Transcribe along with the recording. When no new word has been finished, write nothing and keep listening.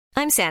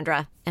I'm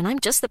Sandra, and I'm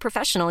just the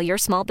professional your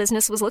small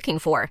business was looking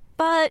for.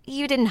 But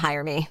you didn't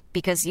hire me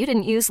because you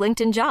didn't use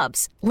LinkedIn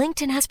Jobs.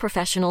 LinkedIn has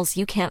professionals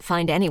you can't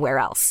find anywhere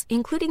else,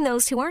 including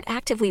those who aren't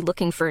actively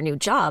looking for a new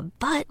job,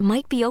 but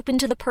might be open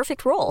to the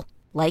perfect role,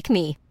 like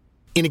me.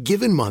 In a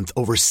given month,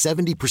 over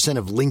 70%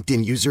 of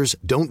LinkedIn users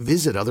don't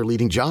visit other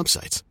leading job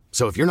sites.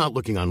 So if you're not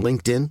looking on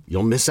LinkedIn,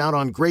 you'll miss out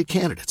on great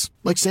candidates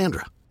like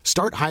Sandra.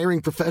 Start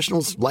hiring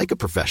professionals like a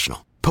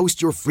professional.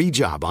 Post your free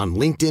job on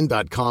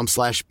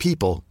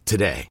linkedin.com/people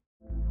today.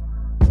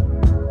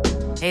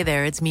 Hey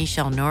there, it's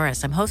Michelle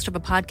Norris. I'm host of a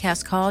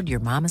podcast called Your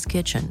Mama's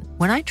Kitchen.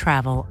 When I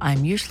travel,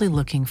 I'm usually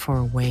looking for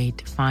a way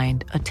to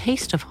find a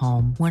taste of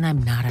home when I'm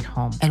not at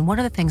home. And one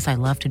of the things I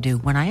love to do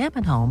when I am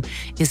at home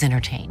is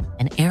entertain.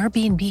 And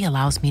Airbnb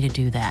allows me to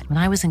do that. When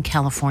I was in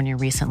California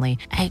recently,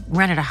 I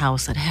rented a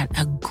house that had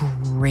a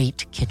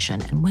great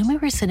kitchen. And when we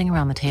were sitting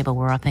around the table,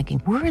 we're all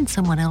thinking, we're in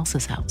someone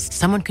else's house.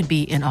 Someone could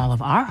be in all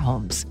of our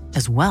homes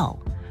as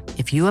well.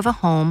 If you have a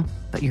home,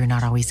 but you're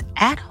not always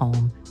at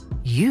home,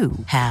 you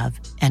have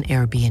an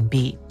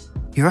Airbnb.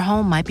 Your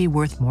home might be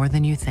worth more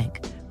than you think.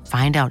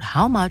 Find out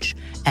how much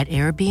at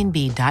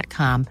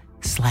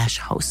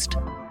airbnb.com/host.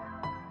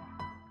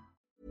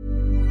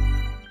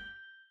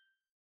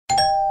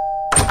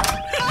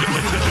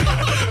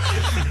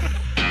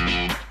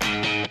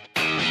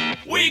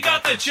 We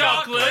got the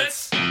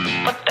chocolates.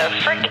 What the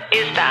frick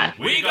is that?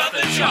 We got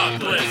the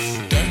chocolates.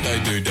 Don't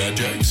they do dad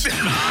jokes?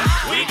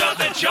 We got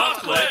the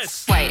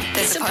chocolates. Wait,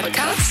 there's a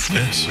podcast?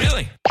 Yes.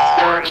 Really?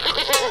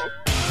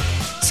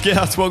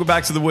 Scouts, welcome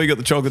back to the We Got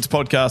the Chocolates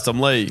podcast. I'm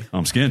Lee.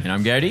 I'm Skin. And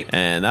I'm Gady.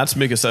 And that's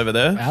Mikus over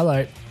there.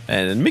 Hello.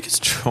 And Mikus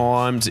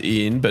chimes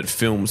in, but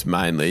films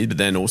mainly, but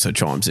then also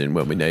chimes in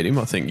when we need him,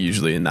 I think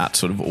usually in that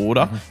sort of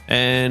order. Mm-hmm.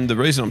 And the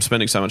reason I'm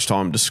spending so much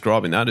time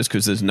describing that is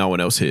because there's no one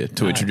else here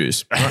to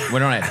introduce. We're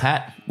not at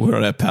Pat. We're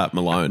on our Pat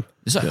Malone.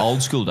 This is like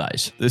old school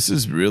days. This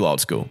is real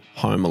old school.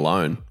 Home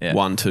Alone. Yeah.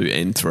 1, 2,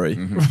 and 3.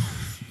 Mm-hmm.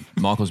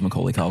 Michael's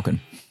Macaulay Culkin.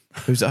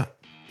 Who's that?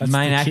 That's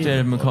main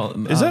actor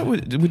Macaulay. Is that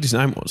what his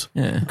name was?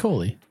 Yeah.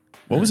 Macaulay.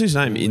 What was his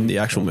name in the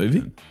actual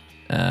movie?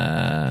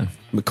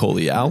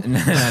 Macaulay Al? No.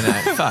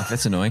 Fuck,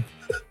 that's annoying.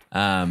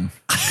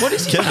 What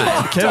is his Kevin.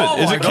 name? Kevin. Oh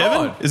Is my it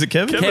Kevin? God. Is it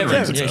Kevin?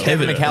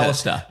 Kevin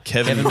McAllister.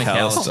 Kevin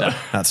McAllister.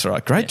 That's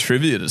right. Great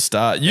trivia to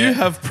start. You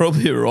have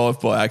probably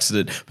arrived by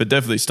accident, but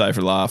definitely stay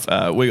for a laugh.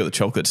 We got the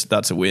chocolates.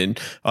 That's a win.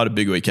 I had a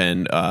big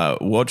weekend.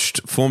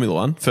 Watched Formula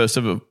One. First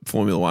ever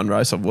Formula One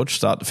race I've watched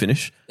start to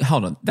finish.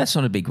 Hold on. That's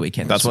not a big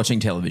weekend. That's watching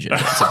television.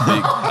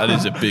 That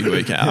is a big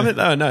weekend. I mean,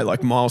 no,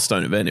 like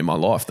milestone event in my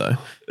life, though,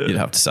 you'd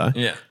have to say.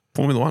 Yeah.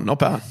 Formula One, not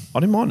bad. I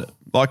didn't mind it.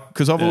 Like,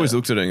 because I've always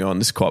looked at it and gone,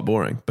 this is quite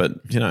boring.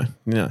 But,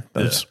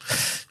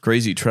 that's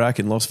greasy track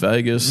in Las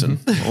Vegas and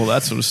all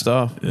that sort of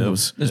stuff. Yeah.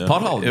 There's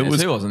pothole It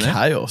was too, wasn't there?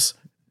 chaos.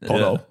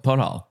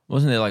 Pothole.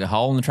 Wasn't there like a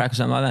hole in the track or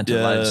something like that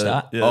until later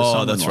start? Yeah,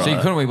 oh, that's right. So you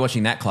couldn't be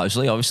watching that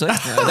closely, obviously.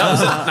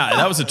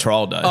 That was a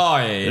trial day. Oh,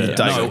 yeah. Dave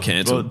got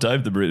cancelled. Well,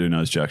 Dave the Brit who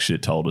knows jack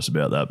shit told us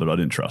about that, but I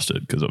didn't trust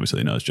it because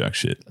obviously he knows jack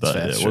shit. But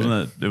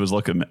wasn't it? It was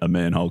like a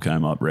manhole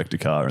came up, wrecked a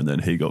car, and then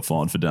he got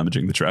fined for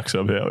damaging the track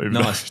somehow. Even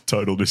though he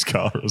totaled his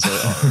car. I was like,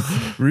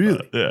 oh,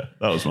 really? Yeah,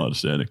 that was my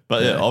understanding.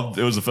 But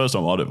it was the first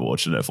time I'd ever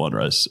watched an F1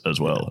 race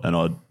as well, and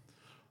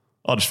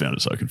I just found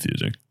it so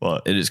confusing.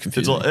 Like, it is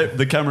confusing. It's like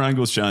the camera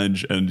angles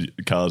change and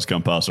cars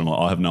come past, and I'm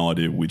like, I have no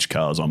idea which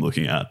cars I'm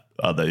looking at.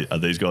 Are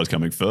these guys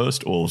coming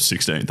first or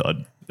 16th?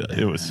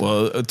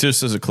 Well,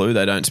 just as a clue,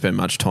 they don't spend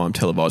much time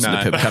televising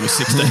the people coming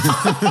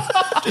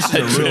 16th. Just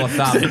as a rule of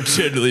thumb. They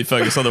generally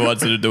focus on the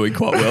ones that are doing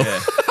quite well.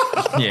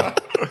 Yeah.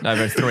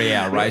 Over a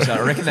 3-hour race.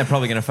 I reckon they're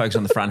probably going to focus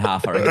on the front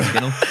half, I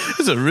reckon.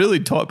 It's a really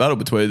tight battle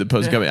between the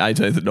person coming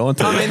 18th and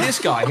 19th. I mean, this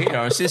guy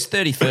here, it says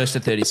 31st to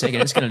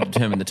 32nd. It's going to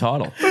determine the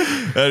title.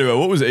 Anyway,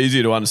 what was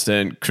easier to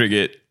understand?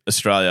 Cricket,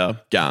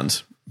 Australia,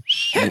 guns.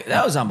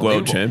 That was unbelievable.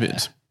 World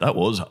champions. That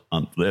was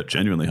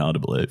genuinely hard to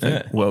believe.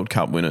 Yeah. World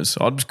Cup winners.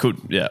 I just could,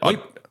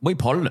 We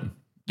potted them,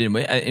 didn't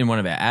we? In one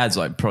of our ads,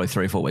 like probably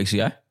 3 or 4 weeks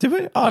ago. Did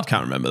we? I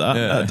can't remember that.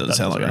 That doesn't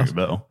sound like us.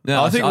 No,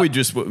 I think we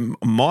just,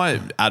 my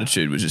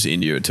attitude was just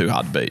India are too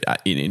hard to beat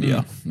in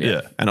India.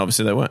 Yeah. And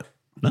obviously they weren't.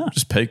 No.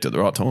 Just peaked at the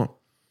right time.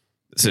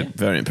 It's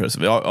very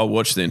impressive. I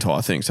watched the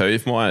entire thing. So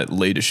if my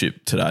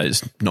leadership today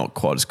is not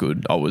quite as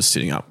good, I was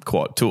sitting up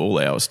quite to all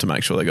hours to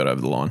make sure they got over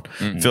the line.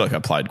 I feel like I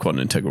played quite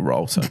an integral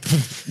role. So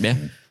yeah.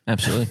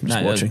 Absolutely.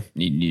 Just watching.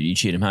 You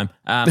cheered him home.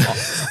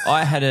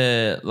 I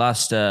had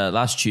last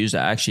Tuesday,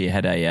 I actually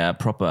had a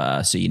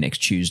proper see you next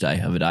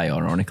Tuesday of a day,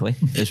 ironically.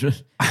 It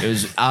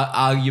was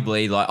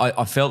arguably like,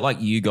 I felt like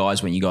you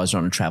guys when you guys are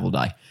on a travel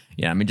day.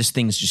 Yeah, I mean, just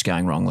things just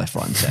going wrong left,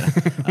 right and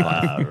centre.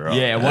 Right.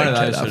 Yeah, one of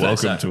those.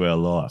 Welcome to our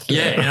life.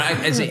 Yeah,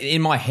 and as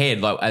in my head,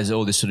 like as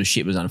all this sort of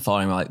shit was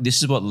unfolding, I'm like,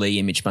 this is what Lee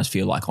and Mitch must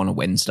feel like on a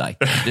Wednesday,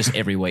 just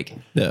every week.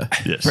 Yeah.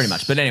 Yes. Pretty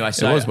much. But anyway,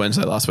 so it was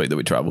Wednesday last week that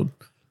we travelled.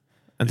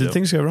 And did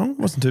things go wrong?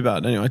 Wasn't too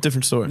bad. Anyway,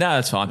 different story. No,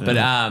 that's fine.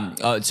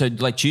 But so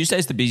like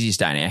Tuesday's the busiest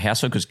day in our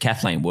household because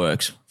Kathleen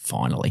works.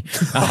 Finally.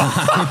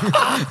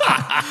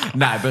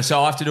 No, but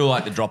so I have to do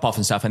like the drop off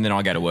and stuff, and then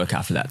I go to work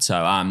after that.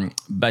 So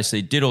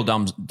basically did all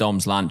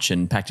Dom's lunch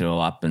and packed it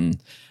all up, and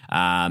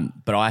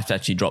But I have to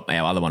actually drop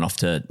our other one off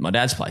to my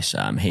dad's place.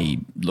 He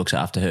looks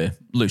after her,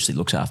 loosely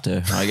looks after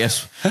her, I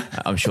guess.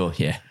 I'm sure,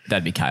 yeah,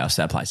 that'd be chaos,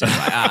 that place.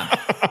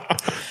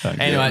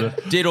 Anyway,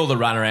 did all the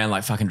run around,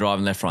 like fucking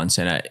driving left, right and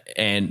centre,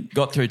 and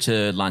got through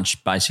to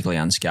lunch basically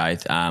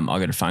unscathed. I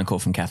got a phone call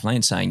from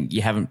Kathleen saying,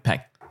 you haven't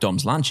packed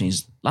Dom's lunch in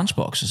his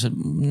lunchbox. I said,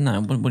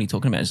 no, what are you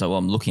talking about? He's like, well,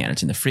 I'm looking at it,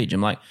 it's in the fridge.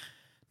 I'm like,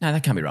 no,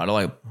 that can't be right.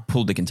 I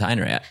pulled the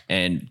container out,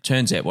 and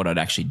turns out what I'd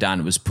actually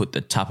done was put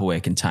the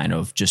Tupperware container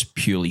of just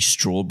purely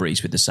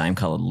strawberries with the same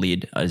coloured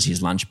lid as his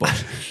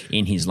lunchbox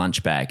in his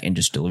lunch bag and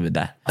just delivered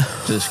that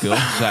to the school.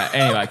 So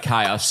anyway,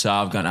 chaos. So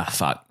I've gone,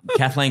 fuck.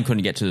 Kathleen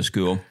couldn't get to the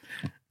school,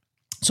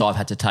 so I've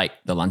had to take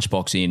the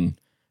lunchbox in,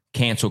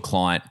 cancel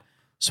client,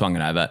 swung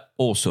it over,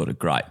 all sorted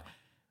great.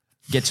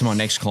 Get to my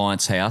next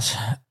client's house,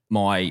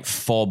 my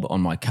fob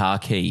on my car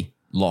key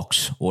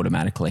locks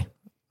automatically.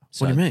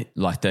 So, what do you mean?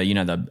 Like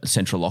the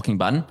central locking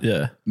button?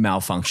 Yeah.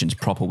 Malfunctions,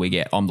 proper wig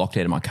out. I'm locked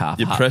out of my car.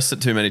 You pressed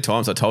it too many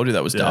times. I told you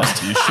that was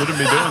dust. You shouldn't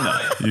be doing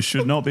that. You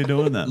should not be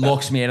doing that.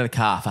 Locks me out of the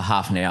car for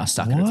half an hour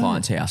stuck at a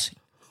client's house.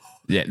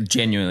 Yeah,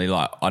 genuinely,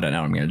 like, I don't know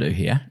what I'm going to do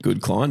here.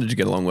 Good client. Did you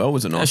get along well?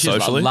 Was it nice She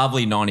was socially? a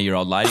lovely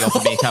 90-year-old lady.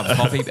 Offered me a cup of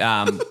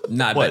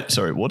coffee. Wait,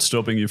 sorry. What's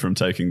stopping you from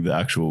taking the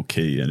actual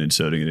key and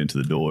inserting it into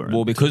the door?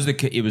 Well, because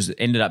it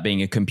ended up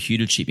being a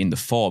computer chip in the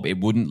fob, it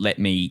wouldn't let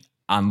me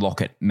unlock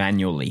it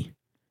manually.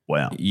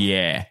 Wow.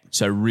 Yeah.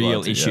 So real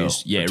Bloody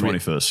issues. hell. Yeah. The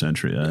 21st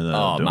century.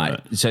 Oh, mate.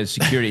 So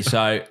security.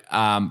 So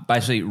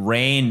basically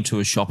ran to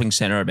a shopping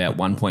centre about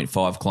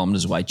 1.5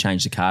 kilometres away,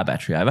 changed the car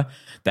battery over.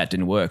 That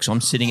didn't work. So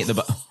I'm sitting at the...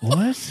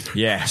 What?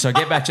 Yeah. So I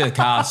get back to the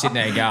car, sitting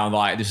there going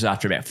like, this is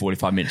after about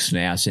 45 minutes to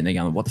an hour, sitting there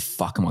going, what the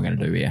fuck am I going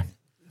to do here?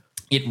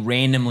 It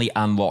randomly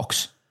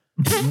unlocks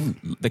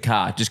the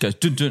car, just goes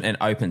dun, dun, and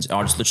opens.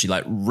 I just literally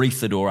like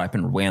reefed the door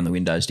open, wound the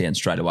windows down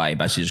straight away,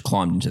 basically just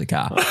climbed into the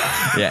car.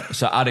 Yeah.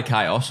 So utter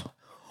chaos.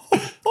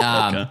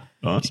 Okay.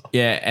 Nice.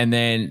 Yeah, and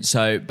then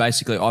so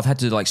basically I've had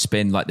to like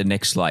spend like the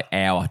next like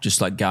hour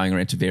just like going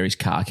around to various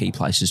car key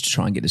places to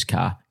try and get this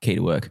car key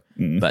to work.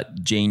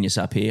 But genius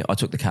up here, I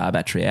took the car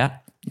battery out.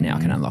 Now I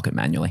can unlock it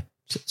manually.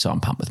 So I'm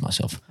pumped with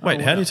myself.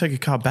 Wait, how do you take a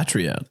car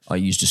battery out? I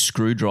used a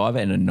screwdriver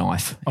and a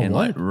knife and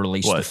like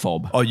released the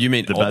fob. Oh, you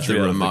mean The of battery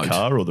the out of remote? the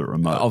car or the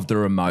remote? Of the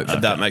remote.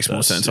 That makes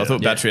more sense. I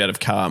thought battery out of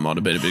car might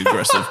have been a bit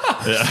aggressive.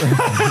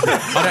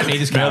 I don't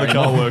need this car Now the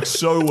anymore. car works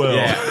so well.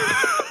 Yeah.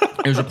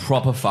 It was a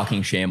proper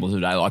fucking shambles of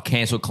a day. Like, I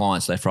cancelled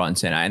clients left, right and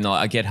centre. And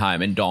like, I get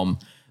home and Dom,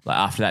 like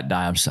after that day,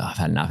 I've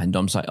had enough. And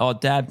Dom's like, oh,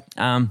 Dad.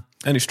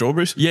 Any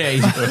strawberries? Yeah. He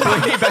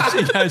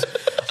basically goes,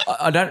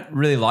 I don't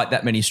really like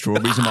that many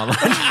strawberries in my lunch.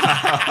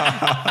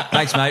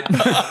 Thanks, mate.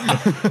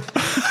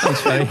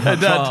 Thanks,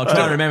 buddy. I'll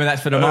try and remember that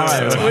for tomorrow.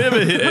 Have we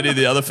ever hit any of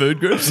the other food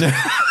groups?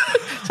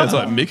 Sounds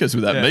like Mickers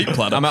with that meat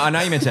platter. I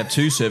know you meant to have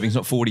 2 servings,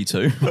 not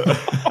 42.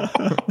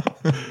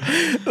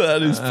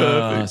 That is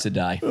perfect. It's a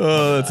day.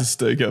 Oh, that's a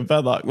stinker.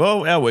 Bad luck.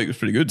 Well, our week was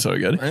pretty good. Sorry,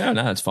 Gady. Yeah,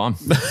 no, it's fine.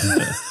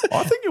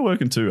 I think you're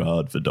working too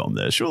hard for Dom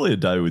there. Surely a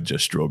day with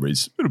just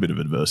strawberries, a little bit of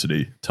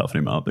adversity, toughen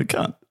him up. It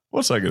can't.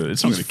 What's that going to do?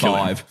 It's not going to kill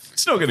him. 5.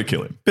 It's not going to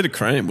kill him. Bit of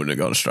cream wouldn't have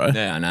gone astray.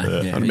 Yeah, I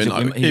know. Yeah. I'd been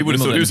like, he would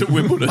have thought he was at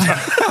Wimbledon.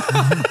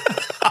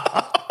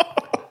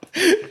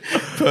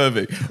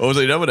 Perfect. Also,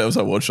 you know what else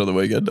I watched on the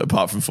weekend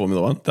apart from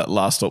Formula One? That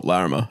Last Stop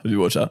Larimer. Have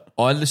you watched that?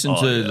 I listened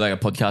to like a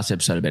podcast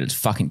episode about it. It's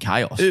fucking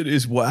chaos. It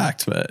is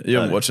whacked, man. You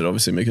haven't watched it,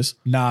 obviously, Mikas?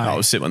 No.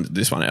 I'll sit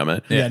this one out,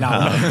 mate. Yeah, no.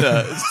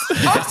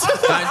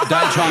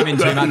 Don't chime in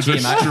too much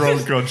here, mate.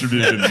 Strong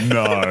contribution.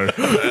 No.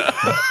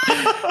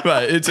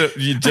 Right,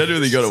 you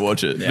genuinely got to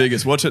watch it.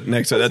 Biggest, watch it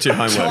next. That's your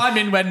homework. Chime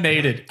in when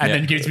needed and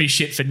then gives me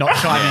shit for not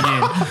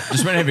chiming in.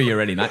 Just whenever you're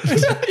ready, mate.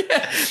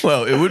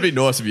 Well, it would be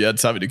nice if you had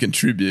something to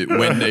contribute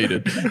when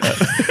needed.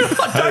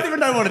 I don't even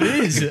know what it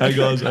is. Hey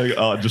guys,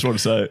 I just want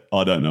to say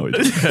I don't know it.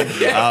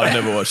 I've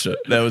never watched it.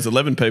 There was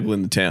 11 people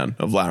in the town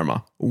of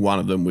Larimer. One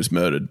of them was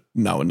murdered.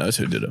 No one knows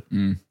who did it.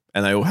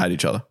 And they all hate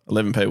each other.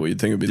 11 people. You'd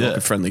think it would be like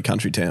a friendly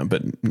country town,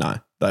 but no.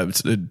 They were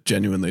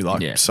genuinely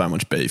like so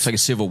much beef. It's like a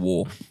civil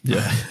war.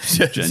 Yeah.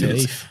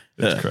 Genuinely.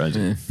 That's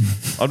crazy.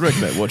 I'd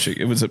recommend watching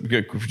it. It was a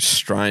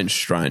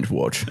strange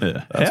watch.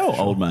 Yeah. How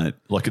old, mate?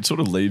 Like it sort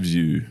of leaves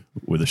you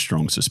with a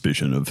strong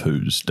suspicion of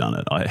who's done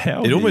it.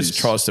 It almost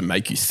tries to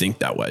make you think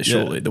that way,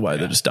 surely, the way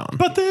that it's done.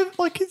 But they're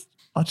like,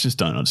 I just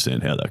don't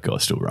understand how that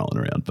guy's still rolling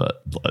around.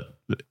 But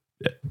like,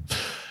 yeah.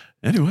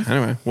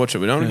 Anyway, watch it.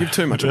 We don't want to give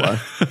too much away,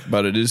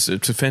 but it's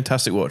a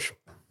fantastic watch.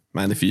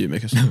 Mainly for you,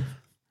 Mikas.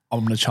 I'm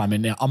going to chime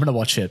in now. I'm going to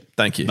watch it.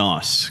 Thank you.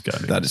 Nice. Go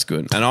ahead. That is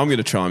good. And I'm going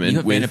to chime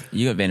in with...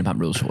 You got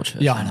Vanderpump Rules to watch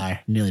first. Yeah, I know.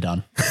 Nearly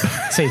done.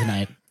 Season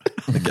 8.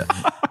 Okay.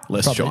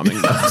 Less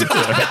chiming.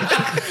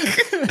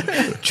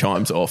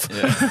 Chimes off.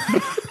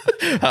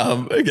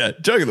 Yeah. Okay,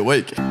 joke of the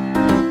week.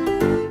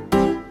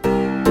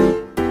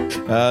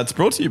 It's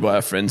brought to you by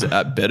our friends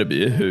at Better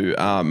Beer, who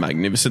are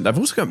magnificent. They've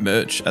also got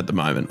merch at the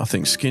moment. I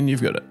think, Skin,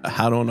 you've got a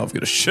hat on, I've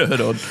got a shirt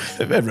on.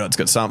 Everyone's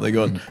got something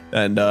on.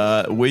 And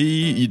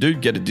you do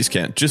get a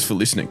discount just for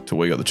listening to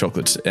We Got the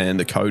Chocolates, and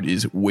the code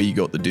is We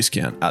Got the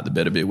Discount at the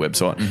Better Beer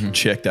website.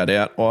 Check that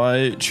out.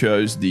 I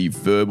chose the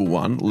verbal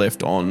one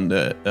left on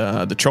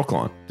the Choc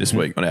line this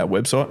week on our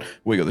website,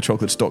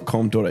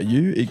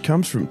 wegotthechocolates.com.au. It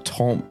comes from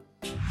Tom.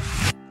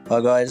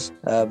 Hi guys,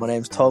 my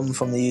name's Tom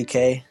from the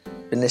UK.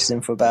 Been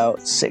listening for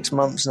about 6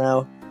 months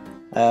now,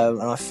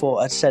 and I thought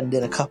I'd send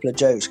in a couple of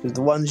jokes because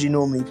the ones you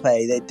normally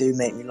play, they do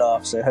make me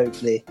laugh, so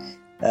hopefully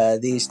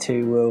these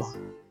two will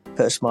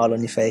put a smile on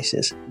your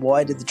faces.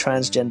 Why did the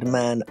transgender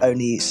man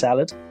only eat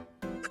salad?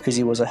 Because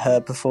he was a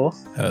herb before.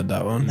 Heard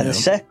that one. And the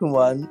second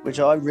one, which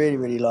I really,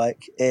 really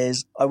like,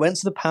 is I went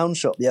to the pound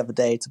shop the other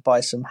day to buy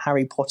some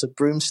Harry Potter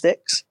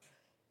broomsticks.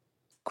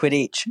 £1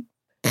 each.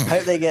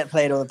 Hope they get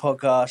played on the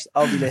podcast.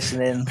 I'll be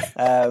listening.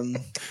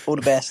 All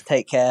the best.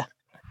 Take care.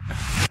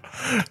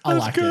 I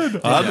like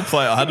it. I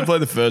had to play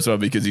the first one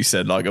because he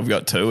said, like, I've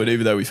got two. And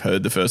even though we've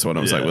heard the first one, I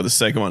was like, well, the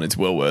second one, it's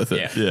well worth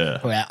it. Yeah.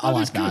 Yeah, I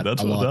like that.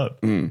 That's a well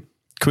lot. done.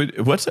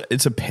 What's it?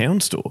 It's a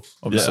pound store.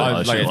 Obviously. Yeah,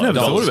 I've like never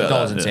dollars- thought about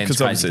dollars that. and cents,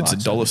 Because obviously crazy it's a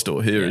price. dollar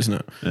store here, isn't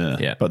it? Yeah.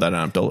 Yeah. But they don't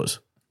have dollars.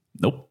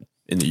 Nope.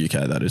 In the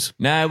UK, that is.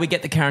 No, we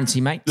get the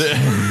currency, mate.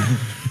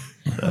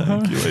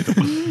 Thank you,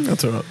 Ethan.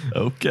 That's all right.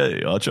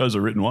 Okay, I chose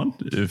a written one.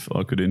 If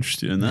I could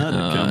interest you in that,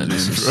 it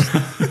comes in.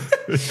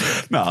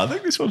 No, I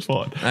think this one's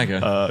fine. Okay.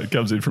 It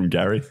comes in from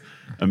Gary.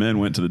 A man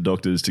went to the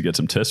doctors to get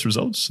some test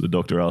results. The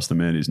doctor asked the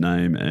man his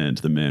name, and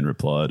the man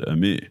replied,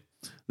 Amir.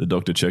 The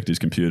doctor checked his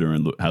computer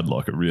and had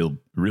like a real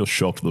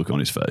shocked look on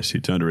his face. He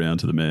turned around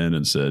to the man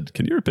and said,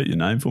 "Can you repeat your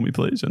name for me,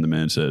 please?" And the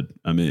man said,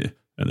 "Amir."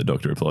 And the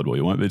doctor replied, "Well,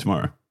 you won't be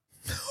tomorrow."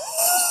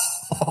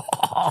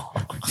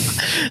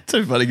 It's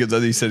so funny because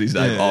as he said his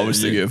name, I was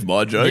thinking of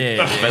my joke,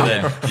 but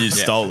then you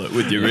stole it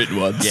with your written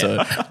one.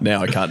 So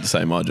now I can't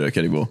say my joke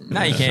anymore.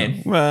 No, you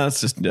can. Well,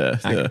 it's just,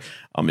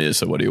 I'm here,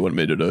 so what do you want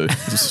me to do?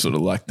 It's sort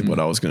of like what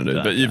I was going to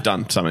do. But you've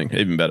done something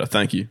even better.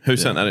 Thank you. Who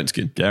sent that in,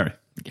 Skin? Gary.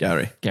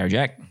 Gary. Gary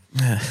Jack.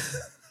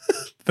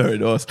 Very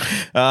nice.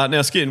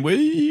 Now, Skin,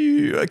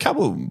 a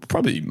couple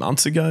probably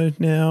months ago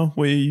now,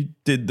 we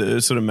did the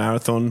sort of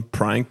marathon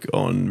prank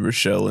on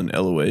Rochelle and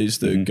Eloise,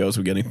 the girls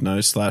we're getting to know /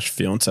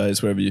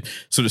 fiancés, wherever you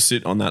sort of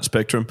sit on that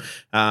spectrum.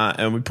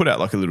 And we put out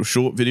like a little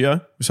short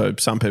video, so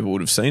some people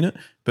would have seen it.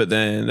 But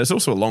then there's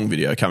also a long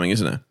video coming,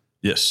 isn't there?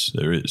 Yes,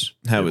 there is.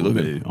 How It we will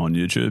looking? be on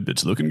YouTube.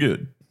 It's looking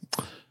good.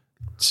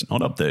 It's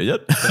not up there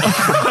yet.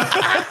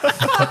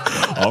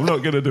 I'm not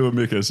going to do a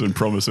Mickus and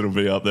promise it'll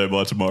be up there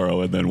by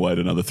tomorrow and then wait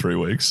another 3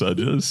 weeks. So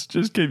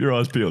just keep your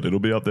eyes peeled. It'll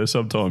be up there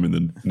sometime in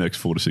the next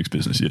 4 to 6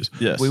 business years.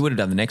 Yes. We would have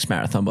done the next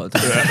marathon, but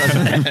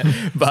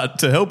But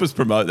to help us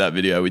promote that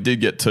video, we did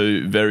get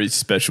 2 very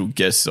special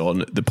guests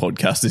on the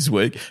podcast this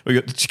week. We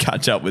got to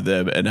catch up with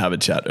them and have a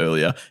chat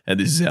earlier, and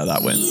this is how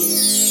that went.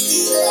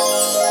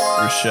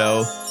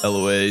 Rochelle,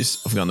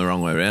 Eloise, I've gone the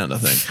wrong way around, I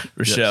think.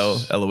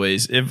 Rochelle,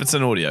 Eloise, if it's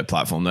an audio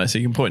platform though, so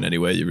you can point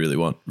anywhere you really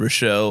want.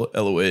 Rochelle,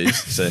 Eloise,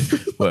 so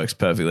works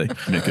perfectly.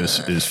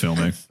 Mickus is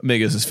filming.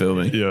 Miggas is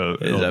filming. Yeah,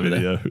 Is on over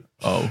there. video.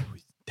 Oh,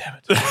 damn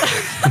it.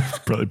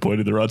 Probably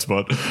pointed the right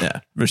spot. Yeah,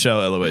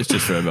 Rochelle, Eloise,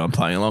 just for everyone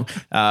playing along.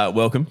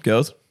 Welcome,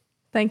 girls.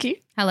 Thank you.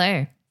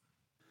 Hello.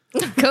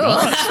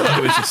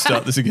 Cool. We should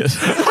start this again.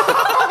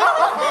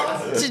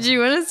 Did you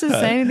want us to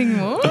say anything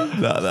more?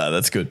 No,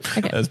 that's good.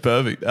 That's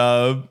perfect.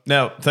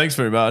 Now, thanks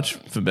very much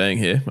for being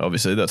here.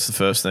 Obviously, that's the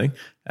first thing.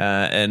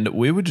 And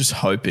we were just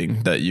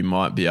hoping that you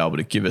might be able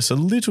to give us a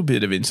little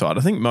bit of insight.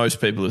 I think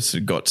most people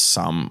have got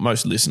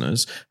most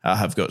listeners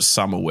have got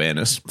some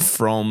awareness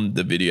from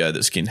the video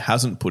that Skin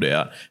hasn't put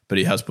out, but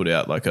he has put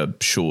out like a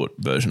short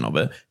version of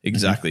it.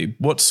 Exactly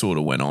what sort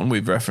of went on.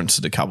 We've referenced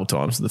it a couple of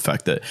times, the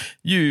fact that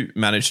you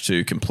managed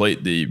to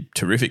complete the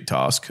terrific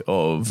task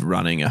of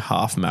running a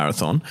half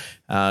marathon,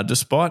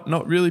 despite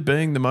not really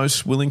being the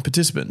most willing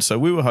participant. So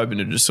we were hoping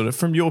to just sort of,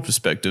 from your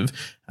perspective,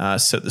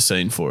 set the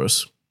scene for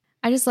us.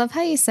 I just love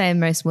how you say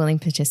most willing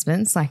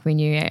participants. Like we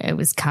knew it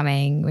was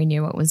coming. We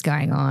knew what was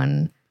going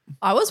on.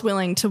 I was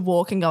willing to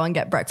walk and go and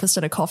get breakfast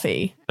and a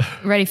coffee.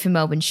 Ready for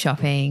Melbourne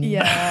shopping.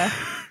 Yeah.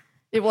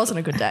 It wasn't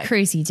a good day.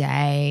 Cruisy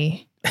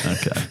day.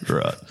 Okay,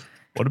 right.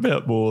 What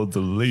about more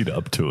the lead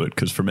up to it?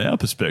 Because from our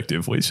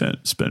perspective, we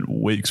spent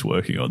weeks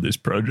working on this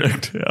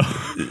project.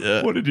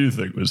 What did you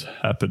think was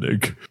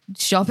happening?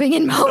 Shopping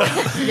in Melbourne.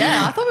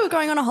 Yeah, I thought we were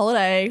going on a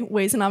holiday.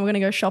 Weez and I were going to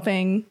go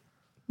shopping.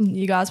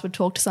 You guys would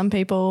talk to some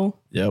people.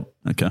 Yep.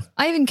 Okay.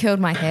 I even curled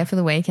my hair for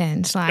the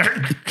weekend. Like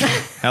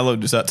How long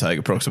does that take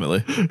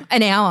approximately?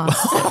 an hour.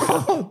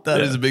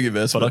 That is a big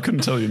investment. But I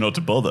couldn't tell you not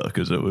to bother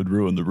because it would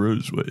ruin the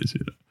ruse ways.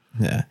 You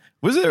know? Yeah.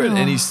 Was there at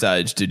any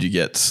stage, did you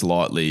get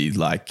slightly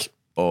like,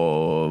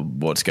 oh,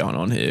 what's going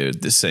on here?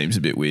 This seems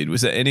a bit weird.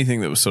 Was there anything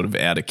that was sort of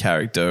out of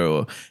character?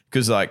 Or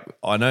because like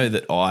I know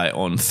that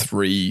on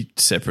 3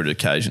 separate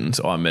occasions,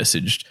 I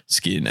messaged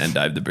Skin and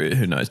Dave the Brit,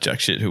 who knows jack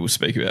shit, who we'll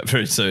speak about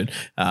very soon,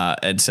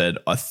 and said,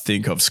 I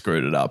think I've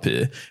screwed it up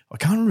here. I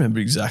can't remember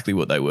exactly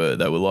what they were.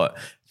 They were like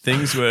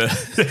things were.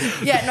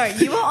 Yeah, no,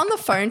 you were on the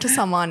phone to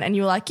someone and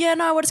you were like, yeah,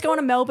 no, we're just going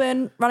to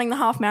Melbourne running the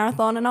half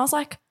marathon. And I was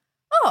like,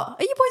 oh,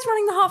 are you boys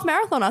running the half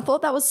marathon? I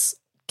thought that was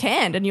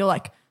canned. And you're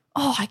like,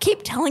 oh, I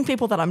keep telling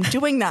people that I'm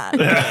doing that.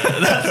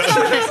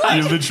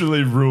 You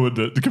literally ruined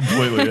it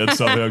completely and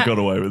somehow got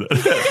away with it.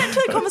 You're going to get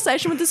into a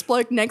conversation with this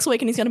bloke next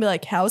week and he's going to be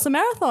like, how was the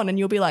marathon? And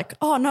you'll be like,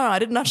 oh, no, I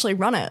didn't actually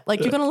run it. Like,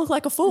 you're going to look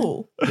like a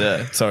fool.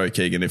 Yeah, sorry,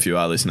 Keegan, if you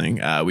are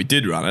listening. We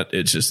did run it.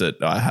 It's just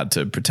that I had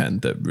to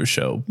pretend that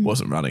Rochelle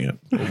wasn't running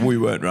it. We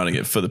weren't running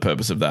it for the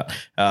purpose of that.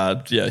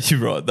 Yeah, you're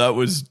right. That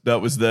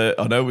was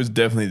there. I know it was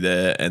definitely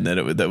there. And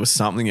then there was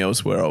something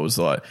else where I was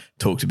like,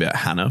 talked about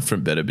Hannah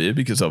from Better Beer,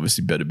 because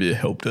obviously Better Beer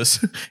helped us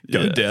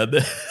go down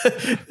there.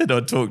 And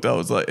I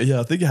was like, yeah,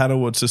 I think Hannah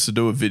wants us to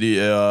do a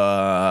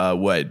video.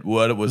 Wait,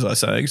 what was I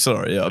saying?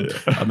 Sorry.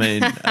 I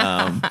mean,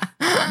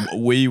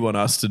 we want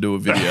us to do a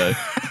video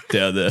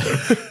down there.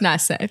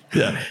 Nice save.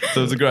 Yeah, so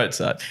it was a great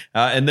set.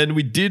 And then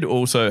we did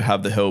also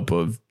have the help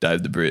of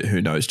Dave the Brit,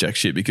 who knows jack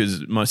shit,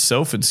 because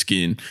myself and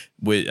Skin,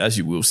 as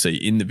you will see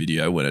in the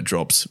video when it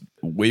drops,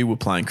 we were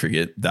playing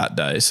cricket that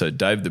day. So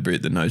Dave the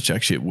Brit that knows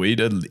jack shit,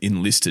 we'd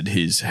enlisted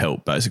his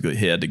help. Basically,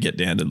 he had to get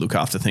down and look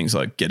after things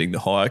like getting the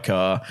hire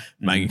car,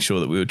 making sure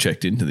that we were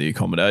checked into the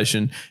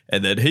accommodation.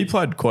 And then he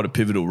played quite a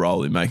pivotal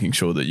role in making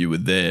sure that you were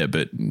there,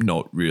 but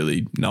not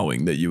really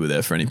knowing that you were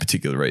there for any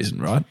particular reason,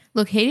 right?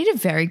 Look, he did a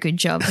very good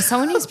job. For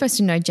someone who's supposed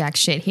to know jack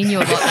shit, he knew a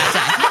lot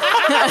that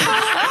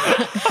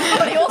day.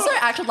 But he also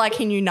acted like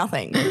he knew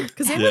nothing.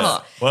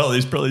 Well,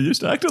 he's probably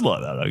used to acting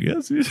like that, I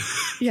guess.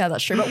 Yeah,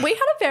 that's true. But we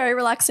had a very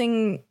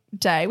relaxing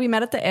day. We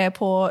met at the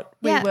airport.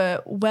 We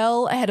were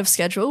well ahead of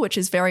schedule, which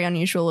is very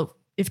unusual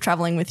if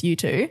traveling with you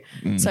two.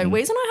 So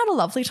Weez and I had a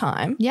lovely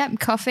time. Yep,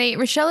 coffee.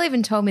 Rochelle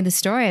even told me the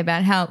story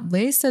about how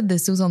Lee said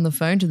this was on the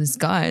phone to this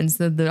guy and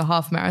said the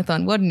half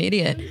marathon. What an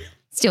idiot.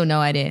 Still no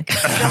idea.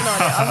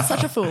 I'm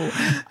such a fool.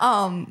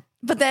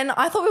 But then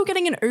I thought we were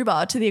getting an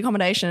Uber to the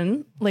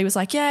accommodation. Lee was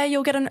like, yeah,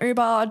 you'll get an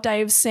Uber.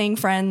 Dave's seeing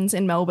friends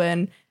in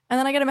Melbourne. And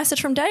then I get a message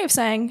from Dave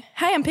saying,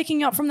 hey, I'm picking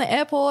you up from the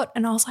airport.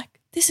 And I was like,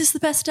 this is the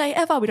best day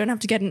ever. We don't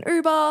have to get an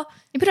Uber.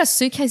 He put our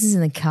suitcases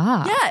in the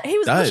car. Yeah, he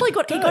was literally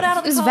got out of the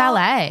car. It was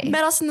valet.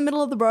 Met us in the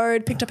middle of the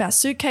road, picked up our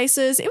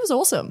suitcases. It was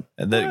awesome.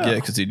 And then,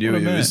 because he knew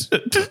he was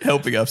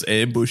helping us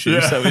ambush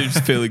him, so he was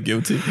feeling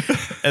guilty.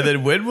 And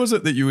then when was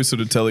it that you were sort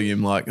of telling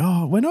him like,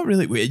 oh, we're not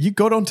really, you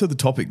got onto the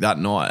topic that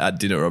night at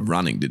dinner of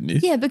running, didn't you?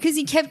 Yeah, because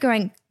he kept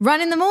going,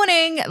 run in the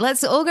morning.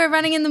 Let's all go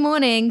running in the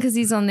morning because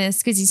he's on this,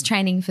 because he's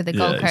training for the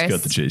Gold Coast. He's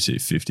got the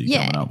GC50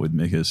 coming up with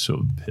Mikas.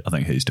 So I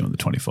think he's doing the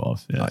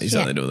 25. Yeah. Oh, he's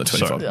only doing the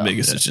 25.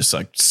 Mikas has just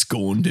like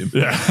scorned him.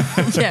 Yeah.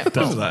 It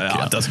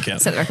doesn't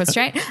count. Set the record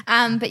straight.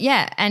 But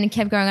yeah, and he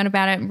kept going on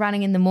about it,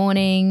 running in the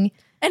morning.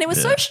 And it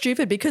was so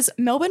stupid because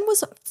Melbourne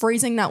was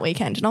freezing that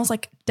weekend. And I was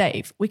like,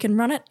 Dave, we can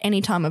run at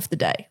any time of the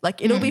day.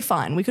 Like, it'll be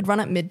fine. We could run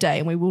at midday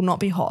and we will not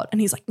be hot.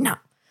 And he's like, no,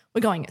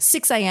 we're going at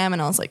 6 a.m.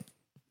 And I was like,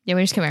 yeah,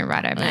 we just came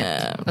right over,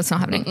 mate. That's not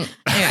happening. Anyway.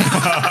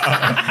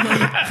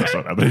 That's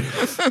not happening.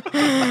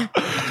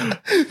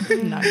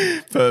 no.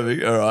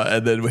 Perfect. All right.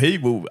 And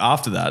then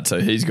after that, so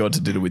he's gone to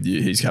dinner with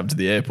you. He's come to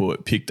the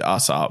airport, picked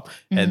us up,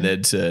 and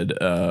then said,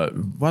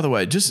 by the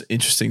way, just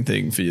interesting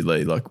thing for you,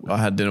 Lee. Like, I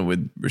had dinner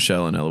with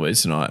Rochelle and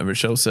Eloise tonight, and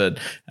Rochelle said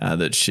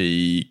that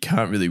she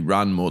can't really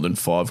run more than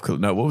 5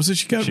 kilometers. No, what was it?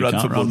 She can't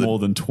run more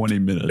than 20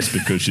 minutes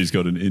because she's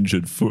got an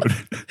injured foot.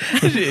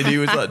 And he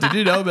was like, did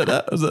you know about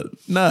that? I was like,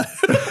 no.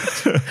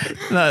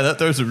 No, that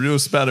throws a real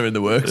spanner in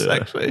the works,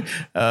 actually.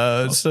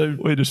 So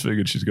we just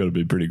figured she's got to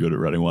be pretty good at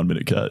running 1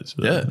 minute Ks.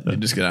 So. Yeah, you're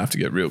just going to have to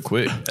get real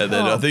quick. And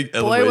then I think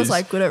Eloise was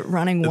like good at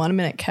running 1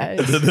 minute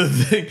Ks.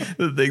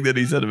 The thing that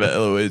he said about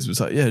Eloise was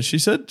like, yeah, she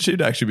said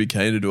she'd actually be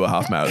keen to do a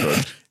half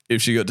marathon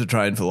if she got to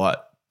train for like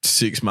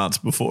 6 months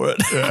before it.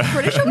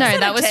 Pretty sure no,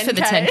 that was for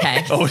the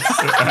 10K. Oh.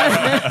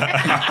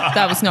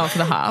 That was not for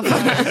the half.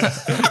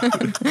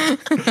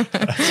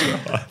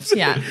 That's right.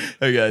 Yeah.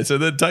 Okay, so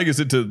then take us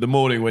into the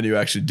morning when you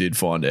actually did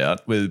find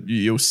out. Where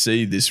you'll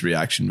see this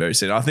reaction very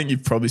soon. I think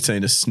you've probably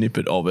seen a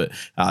snippet of it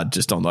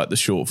just on like the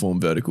short form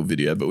vertical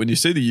video. But when you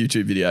see the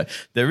YouTube video,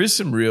 there is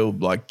some real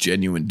like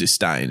genuine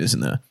disdain,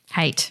 isn't there?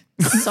 Hate.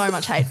 So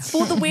much hate.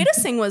 Well, the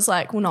weirdest thing was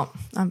like, well, not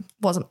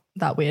wasn't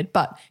that weird,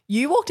 but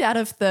you walked out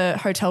of the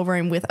hotel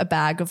room with a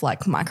bag of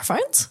like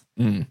microphones.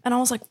 And I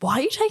was like, why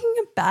are you taking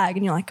a bag?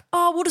 And you're like,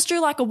 oh, we'll just do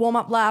like a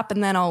warm-up lap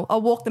and then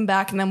I'll walk them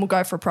back and then we'll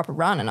go for a proper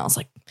run. And I was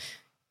like,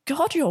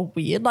 God, you're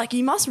weird. Like,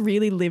 you must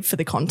really live for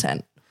the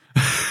content.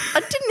 I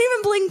didn't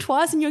even blink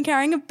twice and you're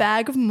carrying a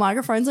bag of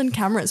microphones and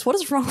cameras. What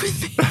is wrong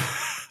with me?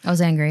 I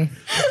was angry.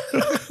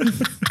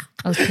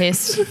 I was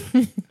pissed.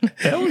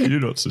 How are you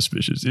not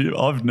suspicious?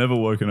 I've never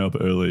woken up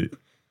early.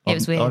 It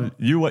was weird.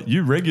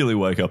 You regularly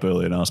wake up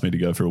early and ask me to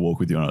go for a walk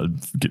with you,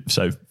 and I'd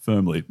say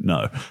firmly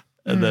no.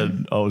 And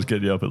then I was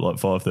getting you up at like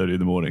 5:30 in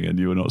the morning, and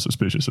you were not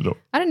suspicious at all.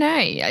 I don't know.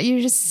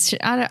 You just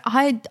I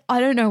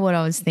don't know what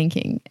I was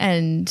thinking,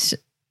 and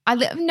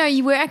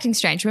you were acting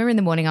strange. Remember in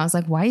the morning, I was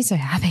like, "Why are you so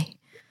happy?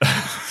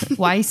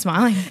 Why are you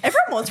smiling?"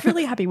 Everyone was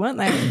really happy, weren't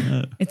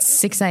they? It's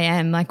 6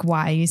 a.m. Like,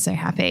 why are you so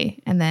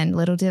happy? And then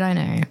little did I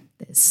know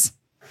this.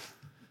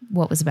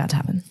 what was about to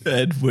happen.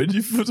 And when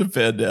you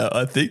found out,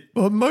 I think,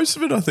 well, most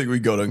of it, I think we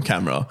got on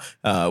camera,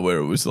 where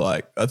it was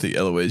like, I think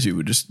Eloise,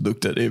 you just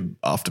looked at him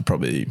after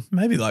probably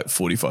maybe like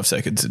 45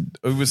 seconds. And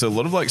it was a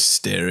lot of like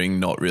staring,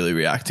 not really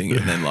reacting.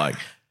 And then like,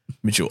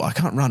 Mitchell, I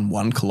can't run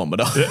 1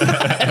 kilometre.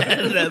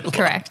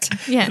 Correct.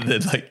 Yeah. And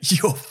then like,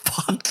 you're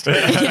fucked.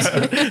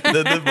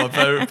 Then my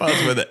favourite part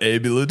is where the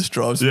ambulance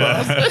drives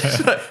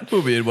past. Like,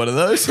 we'll be in one of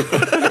those. He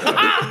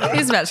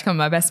was about to come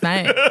my best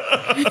mate.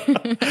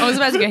 I was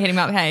about to go hit him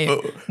up. Hey,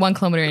 1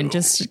 kilometre in,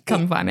 just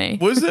come by me.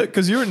 Was it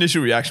because your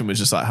initial reaction was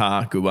just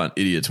like, good one,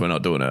 idiots, we're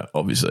not doing it,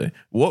 obviously.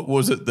 What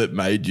was it that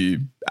made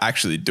you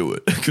actually do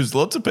it? Because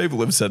lots of people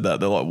have said that.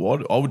 They're like,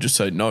 what? I would just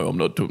say no, I'm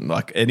not doing.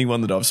 Like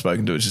anyone that I've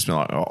spoken to has just been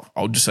like,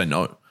 I'll just say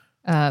no.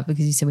 Because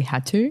you said we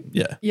had to?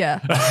 Yeah. Yeah.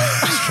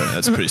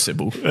 That's pretty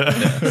simple.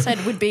 Yeah.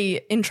 Said we'd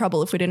be in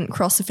trouble if we didn't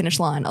cross the finish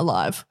line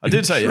alive. I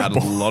did say you had a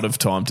lot of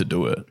time to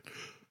do it.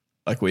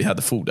 Like we had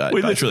the full day.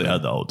 We literally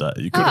had the whole day.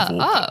 You could have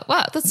walked.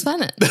 Wow, that's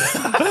fun.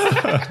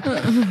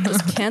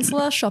 Just cancel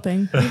our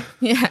shopping.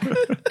 Yeah.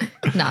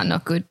 Nah,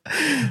 not good.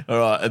 All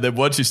right. And then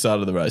once you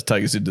started the race,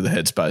 take us into the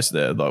headspace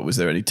there. Like, was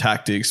there any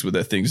tactics? Were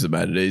there things that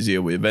made it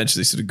easier? We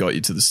eventually sort of got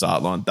you to the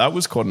start line. That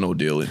was quite an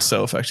ordeal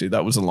itself, actually.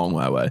 That was a long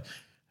way away.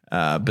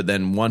 But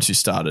then once you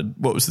started,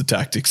 what was the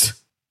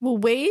tactics? Well,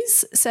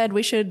 Wheeze said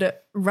we should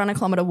run a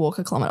kilometre, walk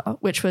a kilometre,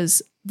 which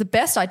was the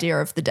best idea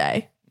of the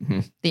day. Mm-hmm.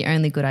 The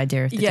only good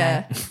idea of the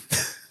day.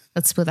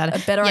 Let's split that.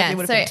 A better idea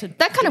would have been to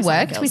that kind of do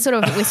worked. something We sort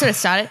of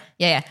started.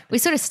 We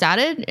sort of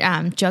started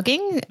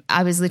jogging.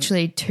 I was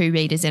literally 2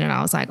 meters in, and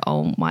I was like,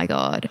 "Oh my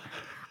god,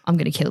 I'm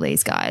going to kill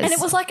these guys." And it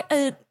was like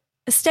a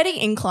steady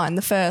incline.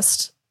 The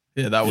first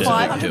that was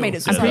 500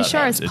 meters. I'm pretty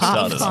sure it's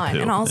part incline,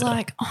 and I was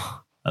like,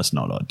 that's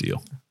not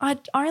ideal. I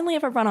only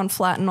ever run on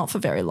flat and not for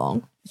very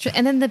long.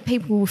 And then the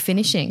people were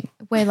finishing.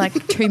 We're like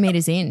 2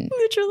 meters in.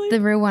 Literally.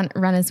 The real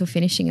runners were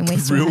finishing and we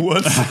still real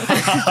ones?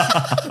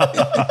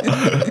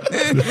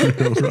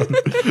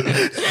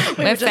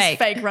 We're just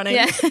fake running.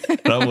 Yeah.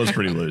 That was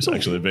pretty loose,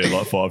 actually, being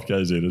like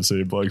 5Ks in and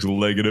seeing blokes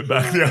legging it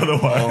back the other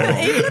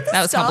way. Even at the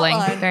That was start humbling.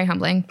 line, Very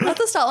humbling. At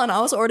the start line,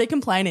 I was already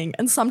complaining,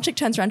 and some chick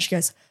turns around, she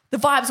goes, "The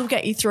vibes will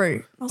get you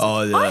through." I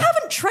was like, I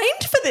haven't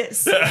trained for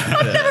this.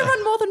 I've never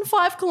run more than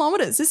 5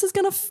 kilometres. This is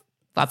going to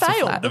Vibes are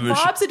fail. flat. The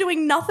vibes are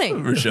doing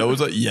nothing. Rochelle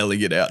was like yelling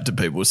it out to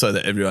people so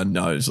that everyone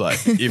knows, like,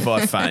 if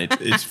I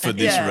faint, it's for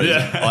this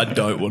reason. I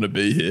don't want to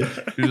be here.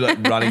 She was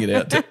like running it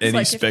out to any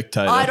Like,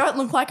 spectator. if I don't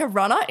look like a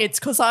runner, it's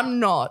because I'm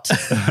not.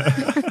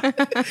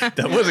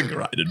 That wasn't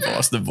great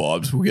advice. The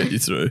vibes will get you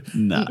through.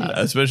 Nah.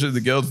 Especially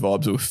the girls'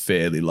 vibes were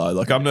fairly low.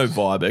 Like, I'm no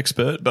vibe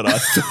expert, but I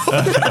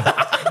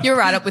thought You're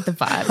right up with the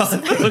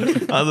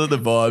vibes. other the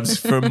vibes,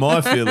 from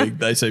my feeling,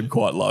 they seem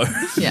quite low.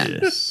 Yeah.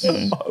 Yes.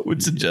 I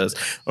would suggest.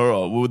 All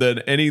right. Well, then,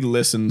 any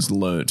lessons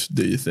learnt,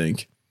 do you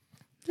think?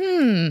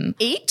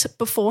 Eat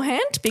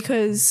beforehand,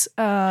 because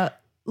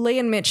Lee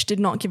and Mitch did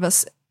not give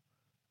us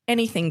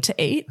anything to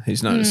eat.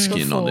 He's known as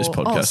Skin on this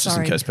Before- podcast, oh, just in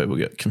sorry. case people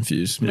get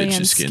confused. Lee Mitch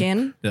and is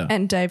Skin. Yeah.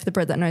 and Dave, the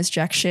bread that knows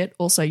jack shit,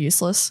 also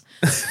useless.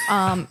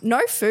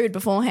 No food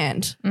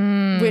beforehand,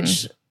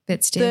 which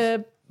Bit stiff.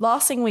 the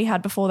last thing we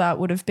had before that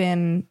would have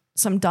been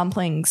some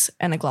dumplings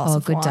and a glass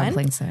of good wine.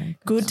 dumplings though.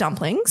 Good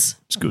dumplings.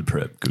 It's good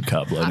prep, good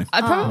carb loading.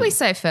 I'd probably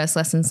say first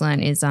lessons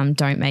learned is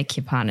don't make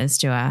your partners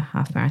do a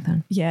half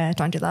marathon. Yeah,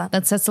 don't do that.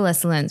 That's the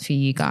lesson learned for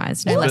you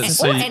guys. No But lessons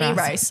see- Or learned for any us.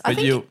 race. I But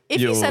think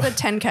if you you're- said a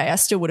 10K, I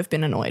still would have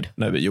been annoyed.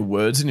 No, but your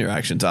words and your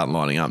actions aren't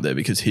lining up there,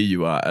 because here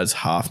you are as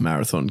half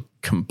marathon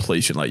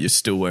completion. Like, you're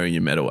still wearing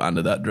your medal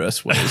under that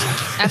dress. Whereas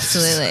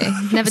Absolutely.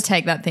 Never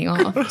take that thing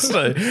off.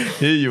 so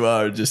here you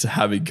are just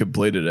having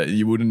completed it.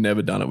 You would have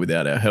never done it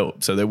without our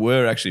help. So there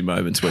were actually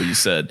moments where you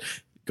said,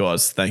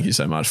 guys, thank you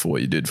so much for what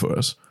you did for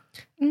us.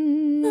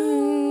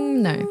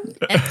 No.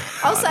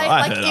 I'll say,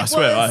 I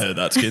swear I heard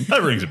that, Skin.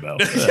 That rings a bell.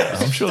 Yeah,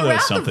 I'm sure there's Throughout the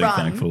something run-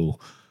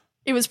 thankful.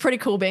 it was pretty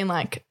cool being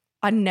like,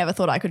 I never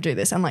thought I could do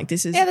this. And like,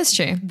 this is Yeah, that's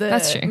true. the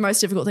That's true. most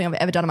difficult thing I've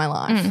ever done in my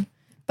life.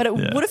 But it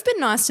would have been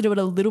nice to do it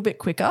a little bit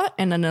quicker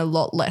and in a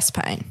lot less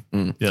pain.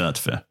 Yeah, that's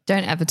fair.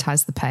 Don't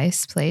advertise the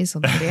pace, please,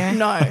 on the video.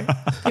 No,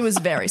 it was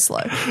very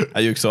slow.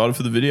 Are you excited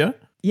for the video?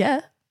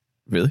 Yeah,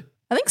 Really?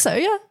 I think so.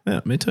 Yeah. Yeah,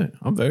 me too.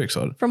 I'm very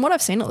excited. From what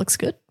I've seen, it looks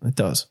good. It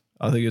does.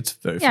 I think it's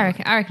very Yeah,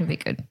 fun. I reckon it'd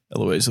be good.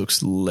 Eloise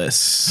looks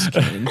less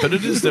keen, but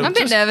it is. I'm a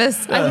bit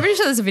nervous. I'm pretty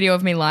sure there's a video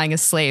of me lying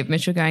asleep.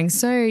 Mitchell going,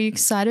 "So are you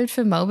excited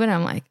for Melbourne?"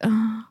 I'm like, "Oh,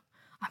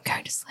 I'm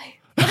going to sleep."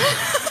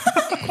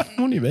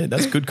 What do you mean?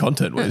 That's good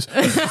content, Wiz.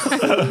 Yeah,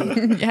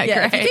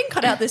 Yeah, if you great. can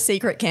cut out this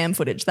secret cam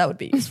footage, that would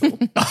be useful.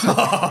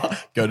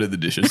 Go to the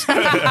dishes.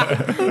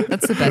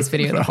 That's the best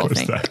video of the whole Was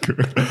thing. that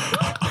good?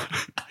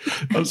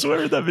 I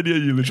swear in that video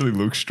you literally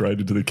looked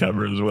straight into the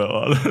camera as well.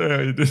 I don't know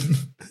how you didn't.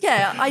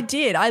 Yeah, I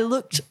did. I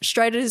looked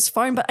straight at his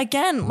phone, but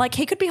again, like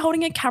he could be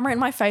holding a camera in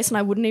my face and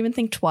I wouldn't even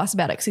think twice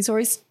about it because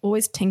he's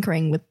always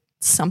tinkering with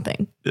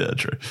something. Yeah,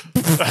 true.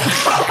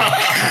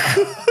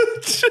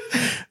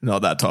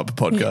 Not that type of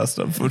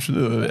podcast,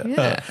 unfortunately.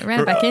 Yeah,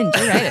 ran it back in. Do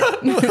rate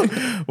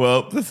it.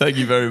 Well, thank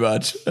you very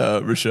much,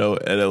 Rochelle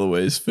and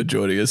Eloise, for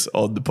joining us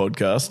on the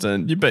podcast.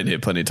 And you've been here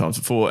plenty of times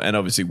before, and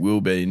obviously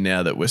will be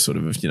now that we're sort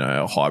of,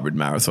 a hybrid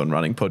marathon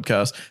running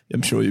podcast.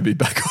 I'm sure you'll be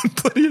back on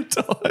plenty of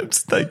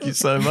times. Thank you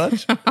so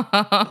much.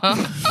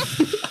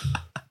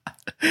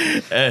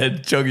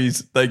 And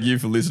Choggies, thank you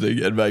for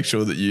listening, and make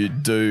sure that you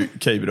do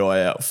keep an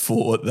eye out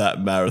for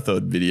that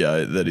marathon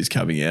video that is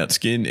coming out,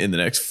 Skin, in the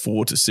next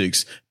 4 to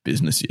 6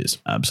 business years.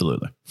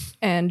 Absolutely.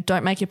 And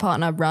don't make your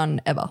partner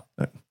run ever.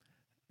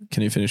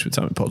 Can you finish with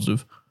something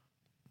positive?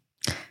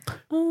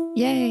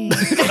 Yay.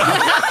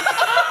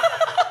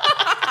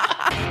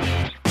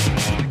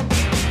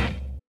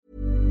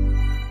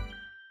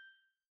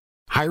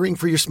 Hiring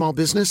for your small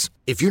business?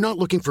 If you're not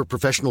looking for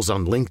professionals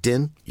on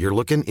LinkedIn, you're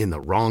looking in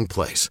the wrong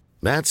place.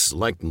 That's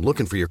like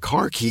looking for your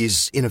car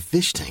keys in a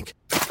fish tank.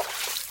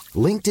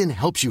 LinkedIn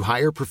helps you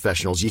hire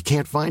professionals you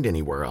can't find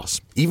anywhere else,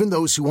 even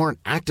those who aren't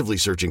actively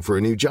searching for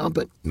a new job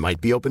but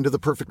might be open to the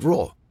perfect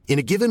role. In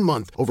a given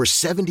month, over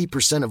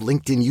 70% of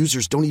LinkedIn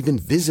users don't even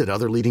visit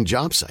other leading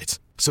job sites.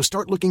 So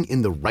start looking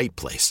in the right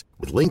place.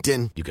 With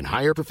LinkedIn, you can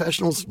hire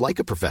professionals like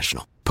a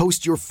professional.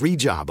 Post your free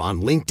job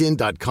on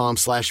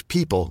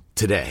linkedin.com/people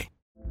today.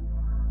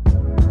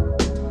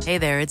 Hey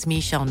there, it's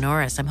Michelle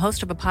Norris. I'm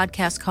host of a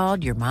podcast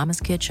called Your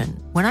Mama's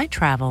Kitchen. When I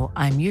travel,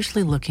 I'm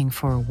usually looking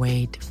for a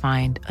way to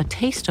find a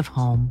taste of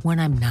home when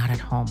I'm not at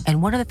home.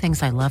 And one of the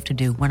things I love to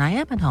do when I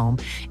am at home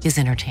is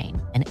entertain.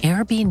 And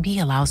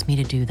Airbnb allows me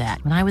to do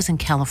that. When I was in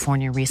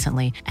California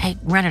recently, I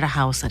rented a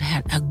house that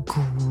had a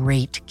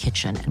great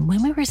kitchen. And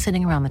when we were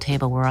sitting around the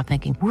table, we were all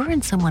thinking, we're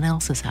in someone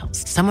else's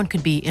house. Someone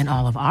could be in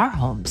all of our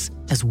homes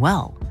as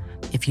well.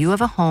 If you have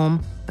a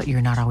home, but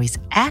you're not always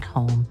at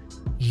home,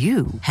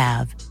 you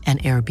have an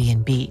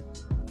Airbnb.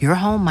 Your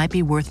home might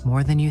be worth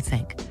more than you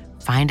think.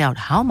 Find out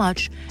how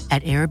much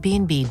at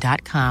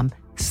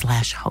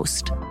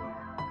airbnb.com/host.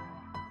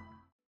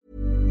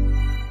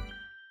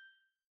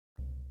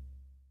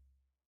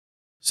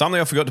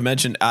 Something I forgot to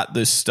mention at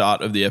the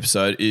start of the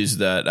episode is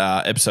that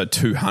episode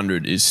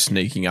 200 is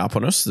sneaking up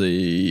on us,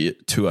 the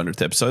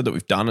 200th episode that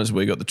we've done as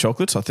We Got the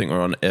Chocolates. I think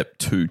we're on ep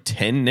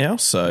 210 now,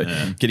 so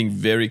getting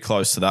very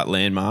close to that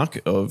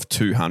landmark of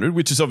 200,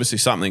 which is obviously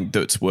something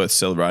that's worth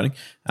celebrating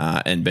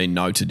and being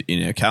noted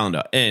in our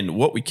calendar. And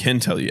what we can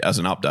tell you as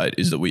an update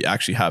is that we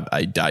actually have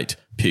a date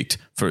picked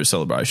for a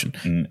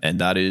celebration, and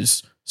that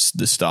is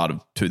the start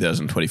of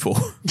 2024.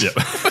 Yep.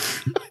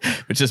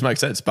 Which just makes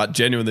sense. But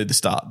genuinely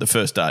the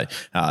first day,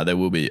 there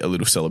will be a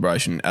little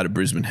celebration at a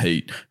Brisbane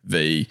Heat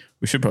v.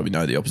 We should probably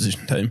know the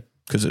opposition team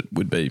because it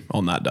would be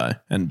on that day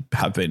and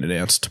have been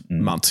announced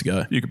months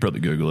ago. You could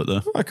probably Google it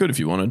though. I could if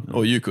you wanted,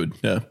 or you could,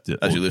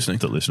 as you're listening.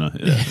 The listener,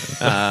 yeah.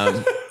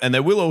 And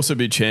there will also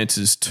be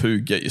chances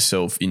to get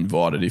yourself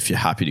invited if you're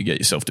happy to get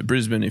yourself to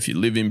Brisbane. If you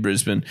live in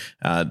Brisbane,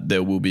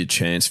 there will be a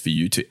chance for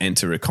you to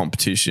enter a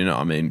competition.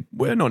 I mean,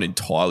 we're not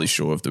entirely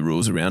sure of the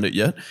rules around it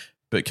yet,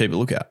 but keep a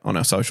lookout on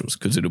our socials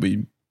because it'll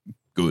be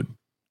good.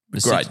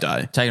 Great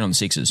day. Take it on the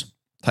Sixers.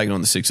 Take it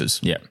on the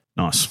Sixers. Yeah.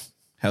 Nice.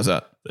 How's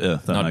that? Yeah,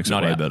 that makes it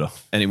way better.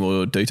 Any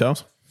more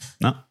details?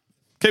 No.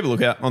 Keep a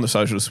lookout on the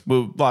socials.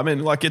 Well, I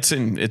mean, like it's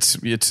in a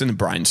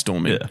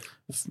brainstorming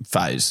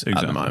phase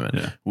at the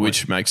moment,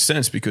 which makes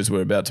sense because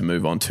we're about to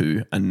move on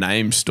to a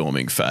name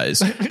storming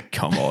phase.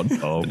 Come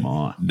on. Oh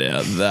my.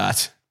 Now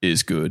that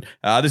is good.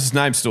 This is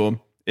Name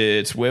Storm.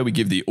 It's where we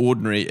give the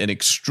ordinary an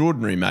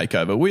extraordinary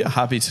makeover. We are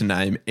happy to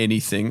name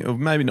anything, or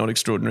maybe not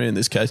extraordinary in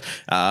this case,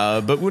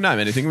 but we'll name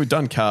anything. We've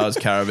done cars,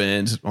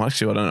 caravans. Well,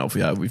 actually, I don't know if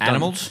we have. We've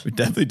animals. We've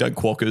definitely done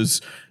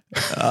quackers.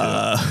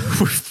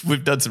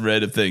 We've done some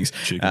random things.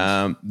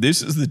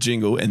 This is the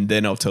jingle, and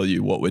then I'll tell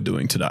you what we're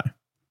doing today.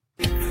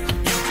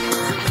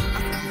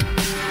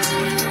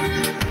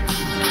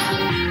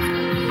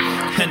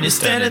 And you're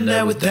standing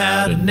there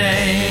without a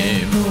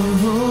name.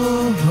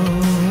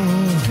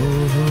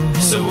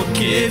 So we'll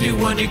give you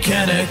one you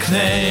cannot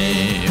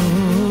claim.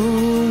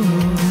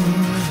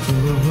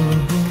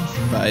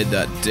 Fade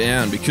that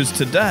down because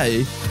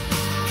today,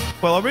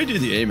 well, I'll read you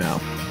the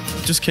email.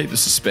 Just keep the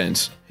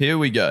suspense. Here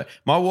we go.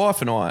 My wife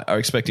and I are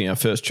expecting our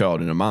first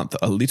child in a month,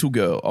 a little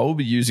girl. I will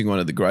be using one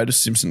of the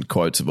greatest Simpsons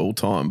quotes of all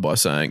time by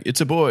saying, "It's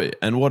a boy,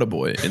 and what a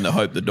boy," in the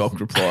hope the doc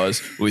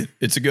replies with,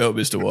 "It's a girl,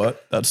 Mr. White.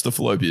 That's the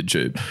fallopian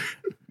tube."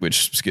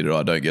 Which Skid and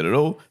I don't get at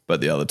all,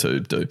 but the other two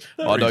do.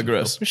 I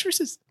digress. I'm sure it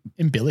says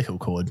umbilical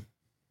cord.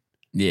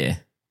 Yeah.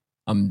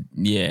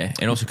 Yeah.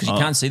 And also because you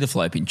can't see the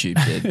fallopian tube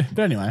yet.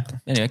 But anyway,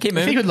 keep if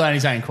moving. he could learn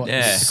his own quote.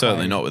 Yeah.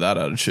 Certainly not with that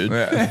attitude.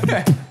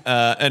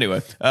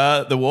 Anyway,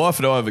 the wife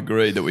and I have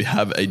agreed that we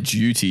have a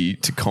duty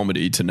to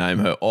comedy to name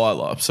her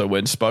Isla. So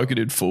when spoken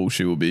in full,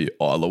 she will be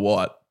Isla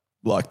White,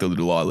 like the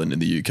little island in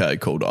the UK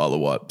called Isla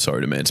White. Sorry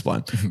to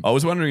mansplain. I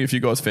was wondering if you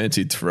guys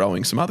fancied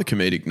throwing some other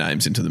comedic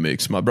names into the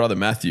mix. My brother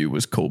Matthew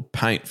was called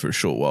Paint for a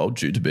short while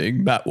due to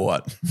being Matt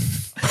White.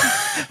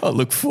 I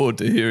look forward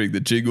to hearing the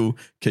jingle.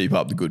 Keep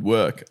up the good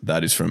work.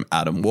 That is from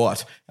Adam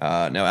White.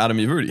 Now, Adam,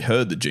 you've already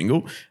heard the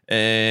jingle,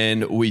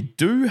 and we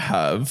do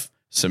have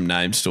some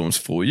name storms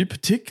for you,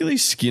 particularly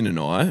Skin and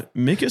I.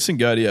 Mikas and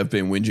Goaty have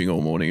been whinging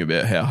all morning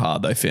about how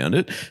hard they found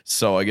it.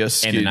 So I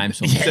guess And the name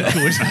storm.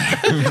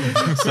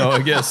 So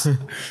I guess,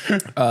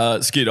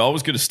 Skid, I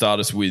was going to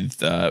start us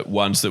with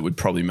ones that would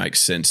probably make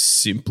sense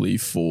simply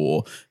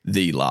for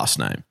the last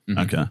name.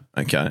 Okay.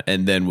 Okay.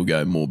 And then we'll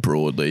go more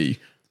broadly,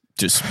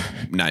 just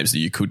names that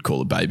you could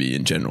call a baby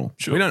in general.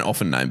 Sure. We don't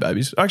often name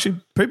babies.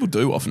 Actually, people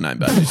do often name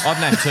babies. I've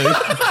named 2.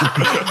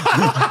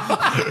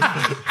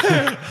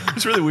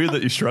 It's really weird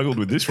that you struggled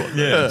with this one.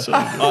 Yeah. So,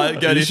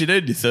 Goaty, if you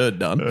need your third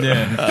done,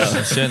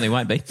 Certainly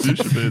won't be. you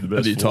should be the best.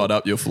 have you tied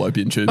up your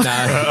fallopian tubes?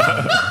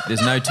 No,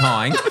 there's no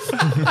tying.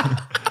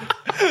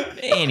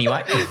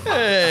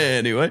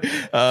 Anyway.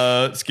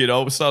 Skid,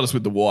 I'll start us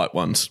with the white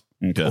ones.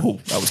 Okay. Oh,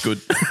 that was good.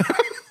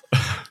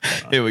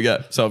 Here we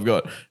go. So I've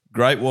got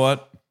Great White,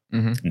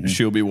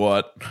 She'll Be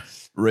White,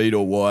 Reed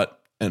or White,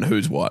 and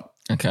Who's White.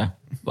 Okay.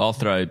 I'll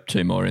throw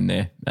 2 more in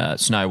there.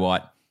 Snow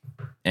White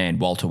and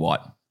Walter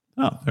White.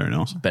 Oh, very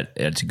nice. But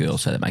it's a girl,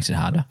 so that makes it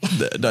harder.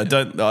 No,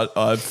 don't.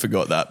 I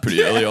forgot that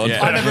pretty early on.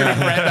 I never even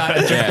read that. I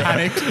just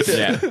panicked.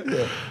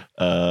 Yeah.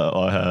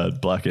 I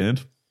had Black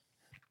Ant.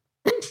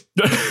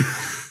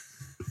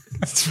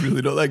 It's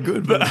really not that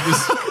good, but I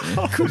just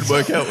couldn't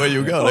work out where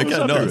you were going.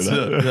 Okay, nice.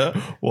 Yeah.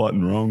 White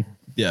and Wrong.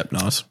 Yeah,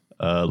 nice.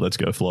 Let's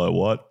Go Fly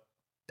White.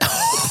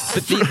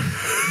 But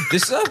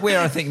this is where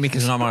I think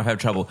Mikas and I might have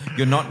trouble.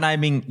 You're not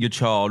naming your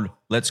child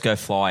Let's Go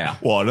Flyer.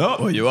 Why not?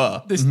 Well, you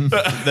are.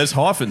 There's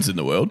hyphens in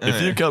the world.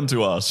 If you come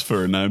to us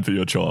for a name for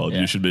your child,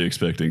 you should be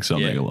expecting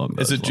something along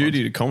those It's a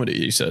duty to comedy,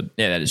 you said.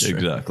 Yeah, that is true.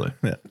 Exactly.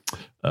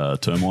 Yeah.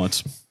 Term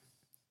whites.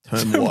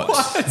 Term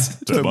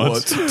whites. Term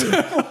whites.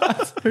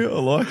 I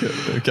like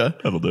it. Okay.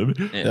 That'll do me.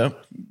 Yeah.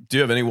 Do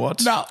you have any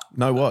whites? No.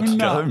 No whites?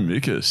 Go,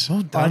 Mikas.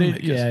 I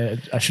did. Yeah,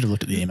 I should have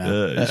looked at the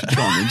email. You should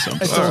try and win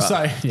something. It's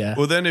also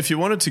Well, then if you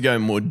wanted to go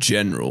more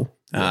general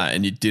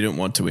and you didn't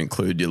want to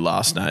include your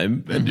last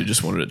name and you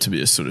just wanted it to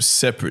be a sort of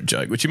separate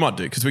joke, which you might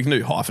do because we can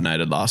do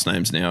hyphenated last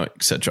names now,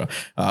 etc.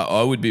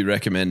 I would be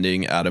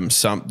recommending, Adam,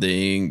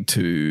 something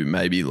to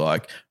maybe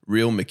like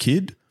Real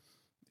McKid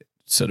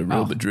instead of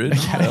Real Madrid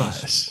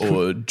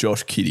or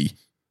Josh Kiddie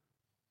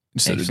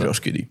instead of Josh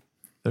Kiddie.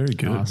 Very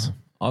good. Nice.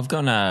 I've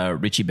gone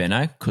Richie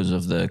Beno because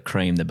of the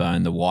cream, the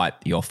bone, the white,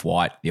 the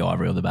off-white, the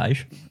ivory or the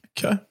beige.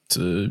 Okay.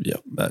 So,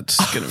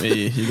 that's going to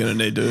be, you're going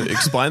to need to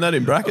explain that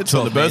in brackets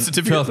on the birth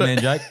certificate. 12th man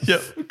joke.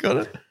 Yep, got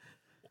it.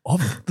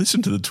 I've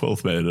listened to the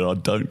 12th man and I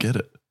don't get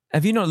it.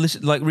 Have you not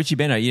listened, like Richie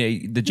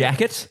Beno, the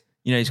jacket?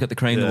 He's got the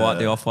cream, the white,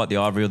 the off-white, the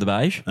ivory or the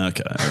beige.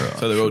 Okay. All right.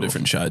 So they're all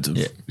different shades of.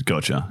 Yeah.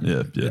 Gotcha.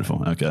 Yeah,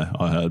 beautiful. Okay.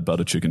 I had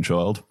Butter Chicken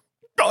Child.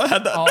 I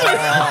had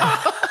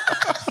that.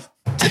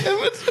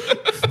 Damn it.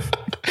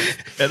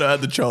 And I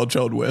had the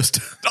Child West.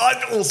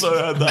 I also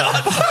had that.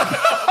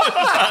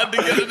 I had to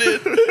get it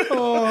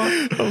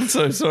in. I'm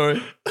so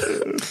sorry.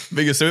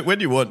 Biggest, when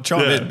do you want?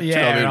 Chime in. Yeah,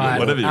 Chime in. right.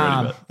 Whatever you're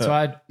ready about. So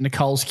I had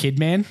Nicole's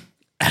Kidman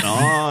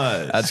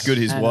Nice. That's good.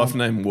 His wife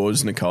name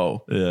was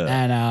Nicole. Yeah.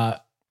 and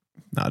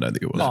No, I don't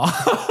think it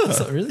was. is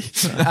that really?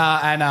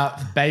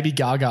 And Baby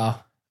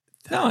Gaga.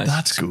 Nice.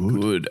 That's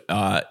good. Good.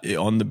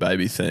 On the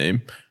baby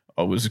theme,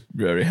 I was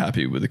very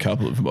happy with a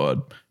couple of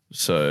mine.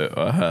 So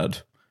I had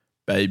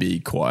Baby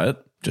Quiet,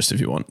 just if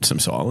you want some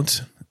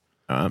silence.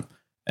 And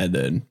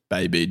then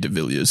Baby de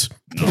Villiers.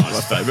 My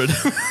favourite.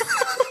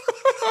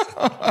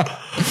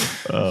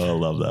 Oh, I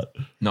love that.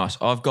 Nice.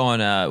 I've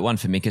gone one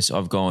for Mikas.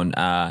 I've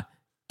gone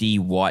D.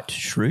 White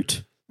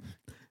Shroot.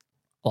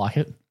 Like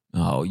it.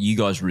 Oh, you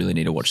guys really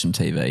need to watch some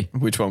TV.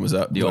 Which one was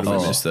that? The What did we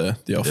Office. miss there?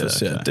 The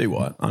Office, Yeah, yeah. okay. D.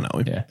 White, I know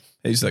him. Yeah.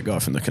 He's that guy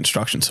from the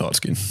construction site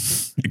skin.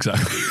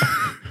 Exactly.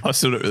 I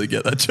still don't really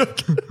get that joke.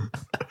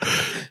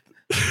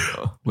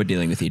 We're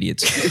dealing with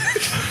idiots.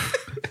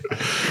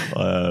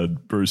 I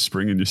had Bruce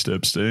Springsteen,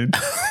 Stepstein.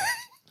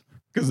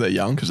 Because they're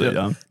young. Because they're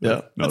young. Yeah,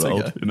 Not that's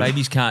old. okay. You know?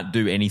 Babies can't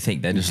do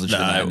anything. They just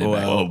literally name their baby.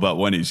 Well, but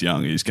when he's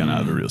young, he's going to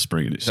have a real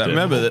spring in his So step.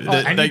 remember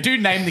that and you do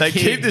name the they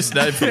kid. keep this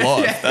name for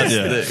life. That's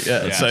Yeah. the thing.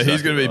 Yeah. So he's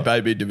exactly going to be right.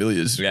 Baby de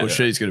Villiers, Yeah. or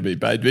she's going to be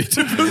Baby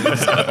de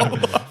Villiers.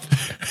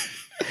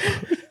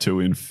 To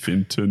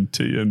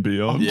infinity and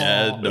beyond.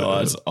 Yeah,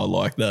 nice. I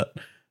like that.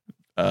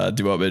 Do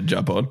you want me to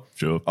jump on?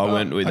 Sure. I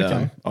went with.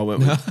 okay. I went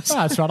with. Oh,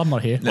 that's right. I'm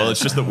not here. Well,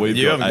 it's just that we've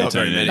You got haven't got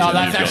 18 very many. and No, you've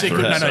that's got actually 3,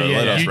 good. No, so yeah,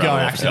 let us you rattle go, off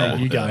a actually. couple.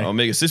 You go. Oh,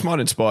 Megas, this might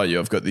inspire you.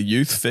 I've got the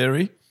youth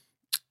fairy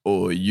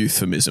or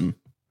euphemism.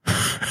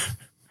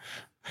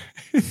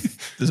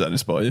 Does that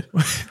inspire you?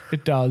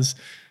 It does.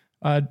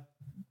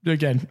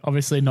 Again,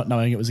 obviously not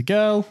knowing it was a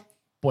girl.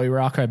 Boy,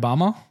 Barack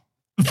Obama.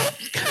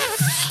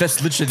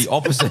 That's literally the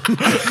opposite.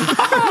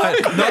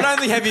 Not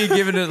only have you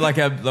given it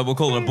we'll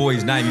call it a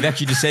boy's name, you've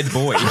actually just said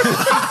boy.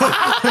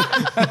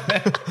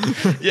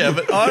 Yeah,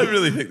 but I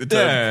really think the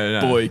term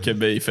No. boy can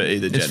be for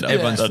either gender.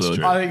 everyone's That's fluid.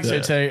 true. I think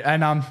so too.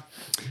 And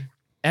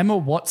Emma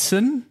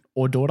Watson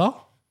or daughter.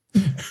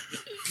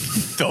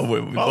 Oh, we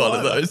went with one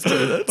of those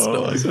too. That's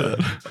nice.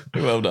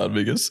 Well done,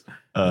 Megas.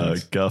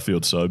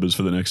 Garfield sobers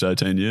for the next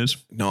 18 years.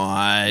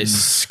 Nice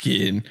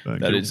skin.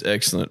 That is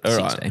excellent. All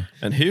right. 16.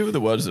 And here were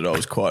the words that I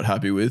was quite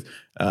happy with.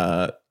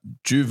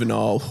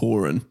 Juvenile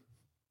Horan.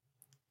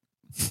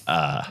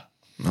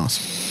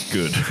 Nice.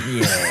 Good.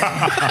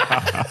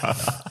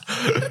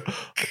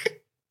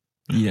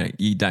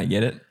 You don't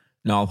get it?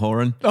 Niall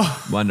Horan,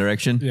 One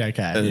Direction. Yeah,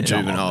 okay. And the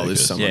juvenile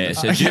is someone. Yeah,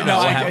 so Okay,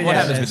 juvenile, no, what okay, what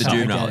yeah, happens with the yeah,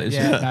 juvenile okay, is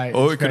yeah. No, Or it it's could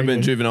have very been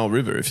good. Juvenile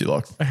River if you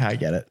like. Okay, I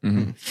get it.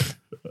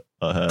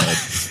 I had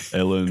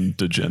Ellen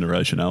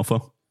Degeneration Alpha.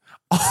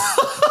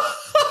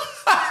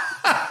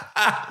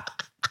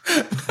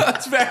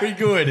 That's very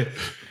good.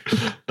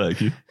 Thank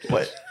you.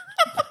 What?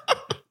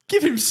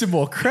 Give him some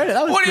more credit.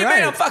 That was What do you great.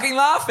 mean? I'm fucking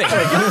laughing.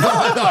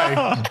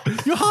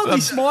 You're hardly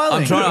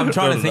smiling. I'm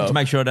trying to think to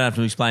make sure I don't have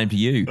to explain to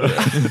you.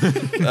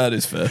 That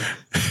is fair.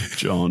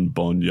 John,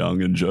 Bon,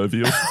 Young, and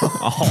Jovial.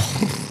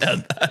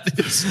 That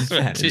is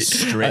That is Are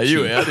stretchy.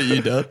 you out? Are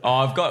you done? Oh,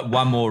 I've got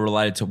one more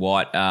related to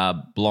white,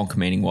 Blanc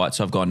meaning white.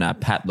 So I've gone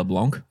Pat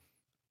LeBlanc,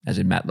 as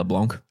in Matt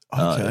LeBlanc.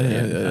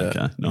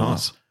 Okay,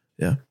 nice.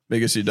 Yeah.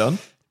 Biggest, you done?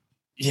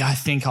 Yeah, I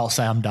think I'll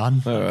say I'm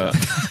done. All right.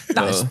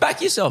 No,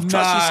 back yourself.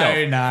 Trust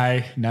yourself.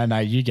 No,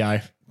 you go.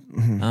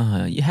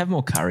 You have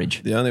more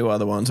courage. The only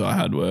other ones I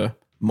had were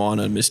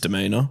minor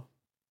misdemeanor,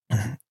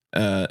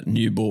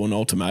 newborn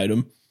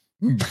ultimatum,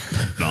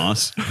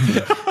 Nice.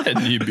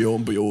 and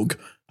newborn Bjorg.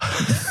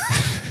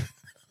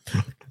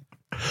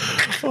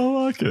 I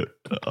like it.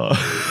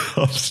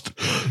 I've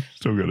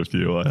still got a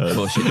few I Of had.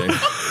 course you do.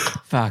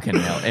 Fucking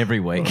hell, every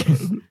week.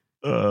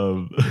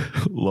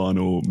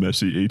 Lionel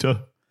Messi Eater.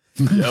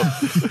 Yep.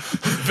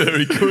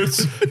 Very good.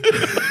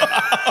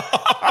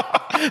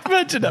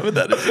 Imagine having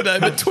that as your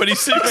name at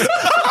 26.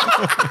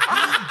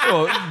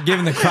 Well,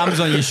 given the crumbs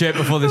on your shirt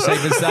before the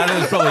segment started, it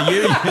was probably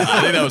you.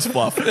 I think that was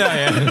fluff.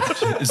 Yeah.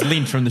 It's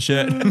lint from the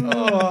shirt.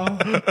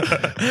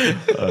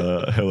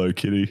 Hello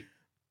Kitty.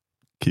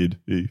 Kid.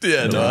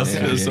 Yeah, nice.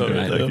 Yeah, So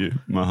great. Thank you.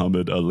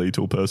 Muhammad, a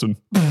lethal person.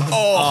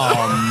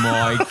 Oh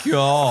my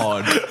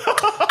God.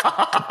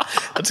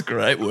 That's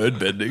great word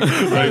bending.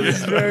 Very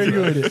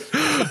good.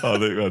 I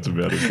think that's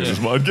about as good as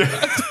mine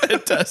gets.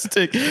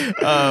 Fantastic.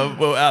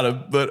 Well,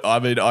 Adam, but I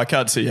mean, I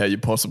can't see how you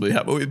possibly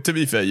have. Well, to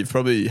be fair, you've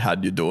probably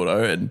had your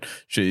daughter, and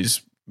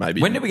she's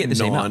maybe When did we get this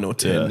 9 email? or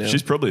 10 now.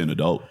 She's probably an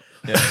adult.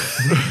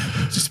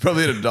 She's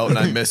probably an adult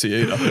named Messi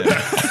Eater.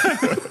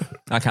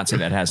 I can't say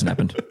that hasn't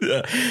happened.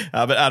 Yeah.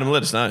 But Adam,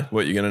 let us know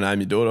what you're going to name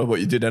your daughter,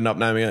 what you did end up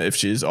naming her. If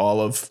she's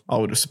Olive, I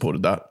would have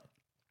supported that.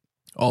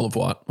 Olive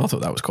White. I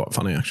thought that was quite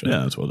funny, actually. Yeah,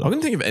 that's well I done.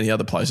 couldn't think of any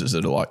other places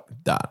that are like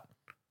that.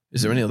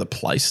 Is there any other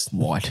place?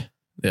 White.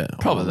 Yeah.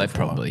 Probably, Olive that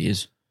probably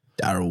is.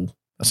 White. Daryl.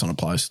 That's not a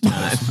place. No,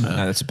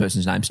 that's a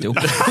person's name still.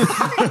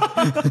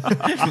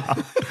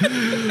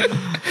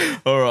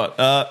 All right.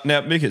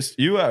 Now, Mikas,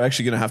 you are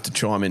actually going to have to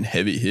chime in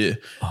heavy here.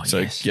 So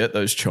yes. get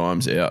those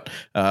chimes out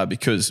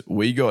because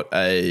we got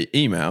a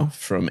email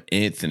from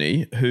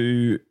Anthony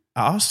who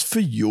asked for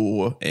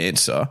your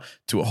answer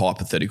to a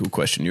hypothetical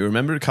question. You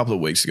remember a couple of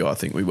weeks ago, I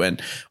think we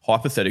went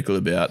hypothetical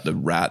about the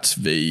rats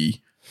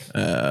v.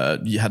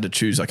 You had to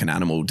choose like an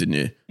animal, didn't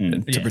you?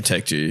 And to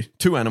protect you.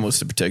 2 animals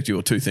to protect you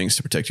or 2 things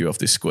to protect you off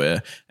this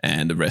square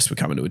and the rest were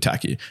coming to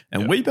attack you.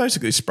 And we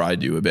basically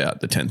sprayed you about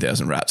the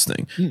 10,000 rats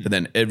thing. But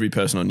then every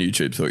person on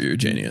YouTube thought you were a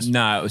genius.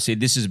 No, see,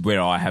 this is where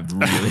I have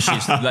real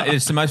issues. Like,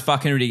 it's the most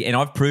fucking ridiculous. And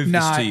I've proved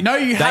this No, to you. no,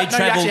 you They have- no, you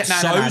travel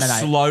actually- so no.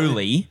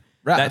 slowly.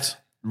 Rats.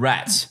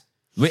 Rats.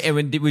 We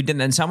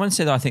didn't, and someone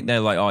said, I think they're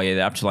like, oh, yeah,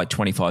 they're up to like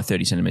 25,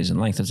 30 centimeters in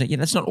length. I was like, yeah,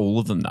 that's not all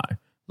of them, though.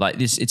 Like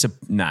this, it's a,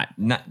 the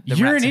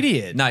You're rats an are-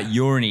 idiot. No,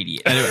 you're an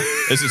idiot. Anyway,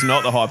 this is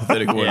not the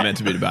hypothetical we're meant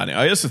to be debating.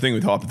 I guess the thing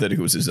with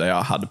hypotheticals is they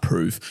are hard to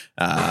prove.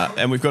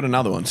 And we've got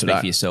another one today. Speak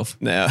for yourself.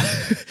 Now,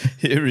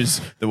 here is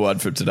the one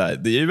for today.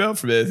 The email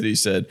from Anthony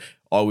said,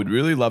 I would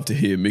really love to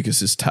hear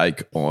Mikas's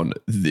take on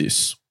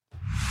this.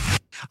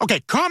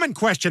 Okay, common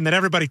question that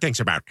everybody thinks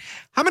about.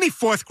 How many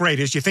 4th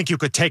graders do you think you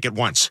could take at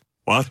once?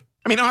 What?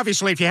 I mean,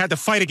 obviously, if you had to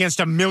fight against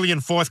 1 million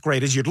 4th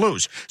graders, you'd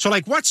lose. So,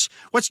 like, what's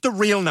the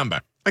real number?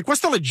 Like,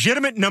 what's the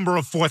legitimate number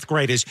of 4th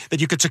graders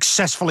that you could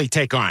successfully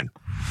take on?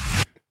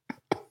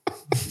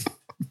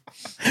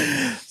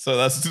 So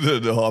that's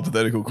the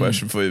hypothetical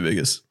question for you,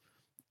 Mikas.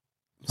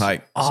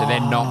 Like, So they're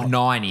not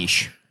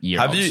 9-ish year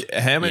have olds.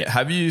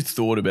 have you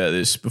thought about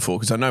this before?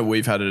 Because I know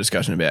we've had a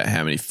discussion about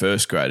how many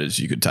 1st graders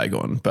you could take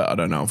on, but I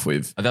don't know if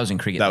we've. Oh, that was in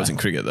cricket. That though. was in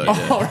cricket, though.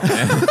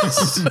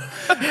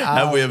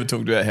 Have we ever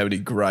talked about how many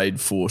grade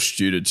 4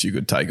 students you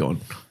could take on?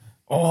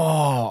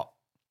 Oh,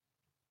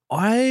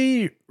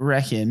 I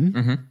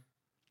reckon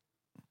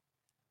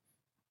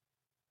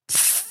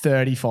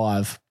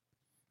 35.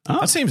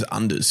 That seems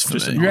unders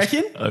for me. You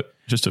reckon?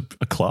 Just a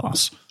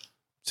class.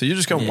 So you're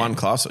just going one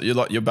class.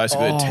 You're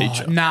basically a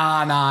teacher.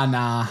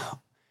 Nah.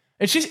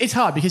 It's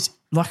hard because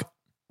like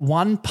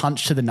one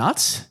punch to the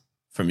nuts.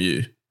 From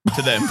you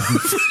to them.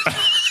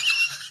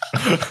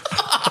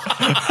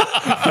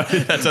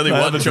 That's only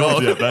one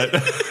child. Yet, mate.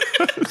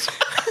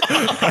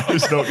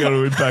 It's not going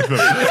to impact them.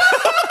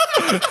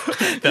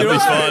 That'd be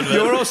fine. man.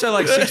 You're also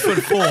like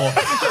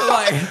 6'4".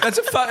 Like that's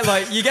a fucking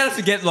like you're gonna have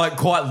to get like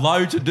quite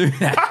low to do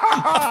that.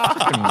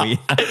 Fucking weird.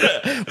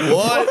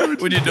 Why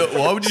would you do?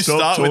 Why would you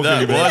start with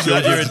that? Why is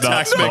that your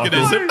attack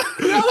mechanism?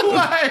 No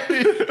way.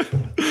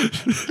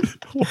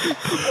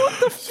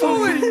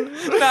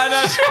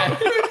 No.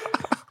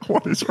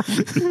 What is wrong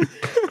with you?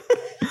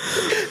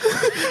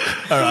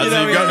 All right,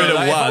 so you got rid of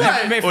one.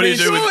 What do you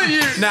do with?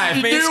 You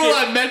do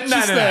what I meant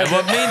just then.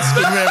 Well, me and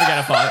Skid were ever going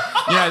to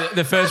fight.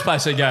 The first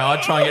place I'd go,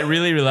 I'd try and get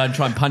really, really loud and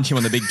try and punch him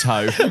on the big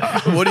toe.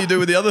 What do you do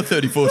with the other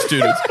 34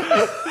 students?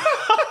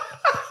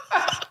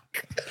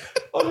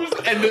 I'll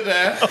just end it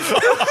there.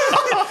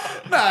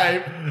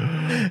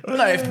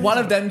 No, if one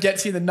of them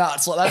gets you in the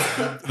nuts like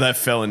that, They're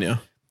felling you.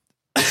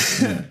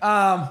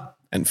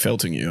 And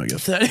felting you, I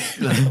guess.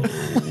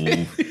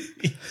 Okay,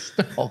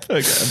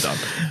 I'm done.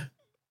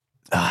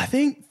 I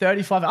think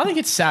 35. I think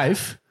it's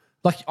safe.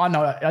 Like I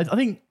know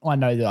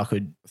that I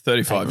could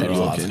 35 you'd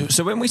look in.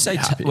 So when we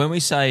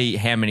say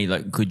how many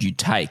could you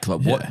take?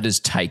 Like what does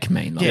take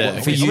mean? Like, Yeah,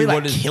 what, for are we you, like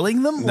what is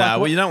killing them? No, Like,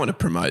 well, you don't want to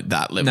promote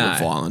that level No. of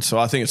violence. So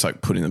I think it's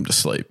like putting them to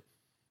sleep.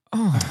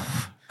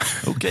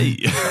 Okay.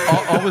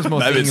 I was more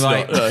Maybe thinking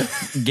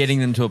it's not, getting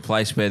them to a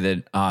place where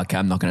they're okay,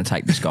 I'm not going to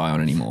take this guy on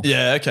anymore.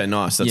 Yeah, okay,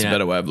 nice. That's You a know?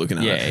 better way of looking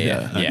at it.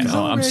 Yeah. He's I'm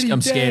already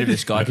scared dead. of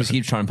this guy because he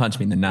keeps trying to punch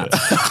me in the nuts.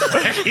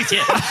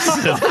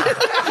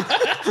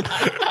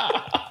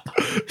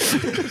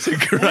 It's a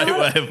great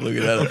way of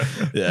looking at it.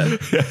 Yeah.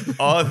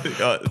 I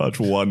think Punch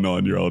one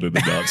 9-year-old in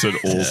the nuts and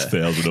all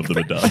 1,000 of them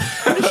are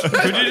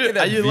done.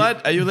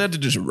 are you allowed to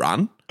just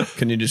run?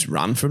 Can you just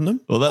run from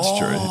them? Well, that's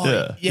true.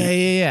 Yeah.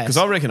 Yeah. Because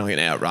I reckon I can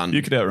outrun.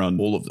 You could outrun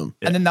all of them.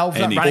 And then they'll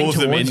start running all of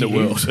them in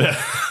towards the you. world.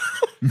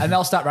 And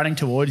they'll start running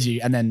towards you,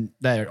 and then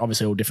they're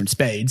obviously all different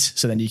speeds.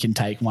 So then you can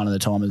take one at a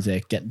time as they're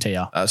getting to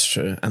you. That's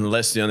true.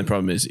 Unless the only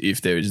problem is if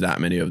there is that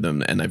many of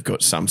them and they've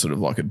got some sort of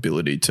like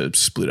ability to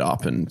split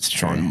up and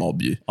try and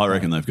mob you. I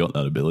reckon they've got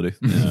that ability.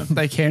 Yeah.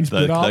 They can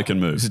split up. They can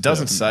move. 'Cause it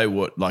doesn't say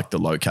what like the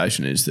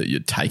location is that you're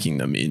taking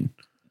them in.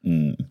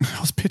 I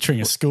was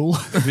picturing a school.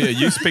 Yeah,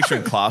 you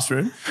picturing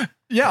classroom.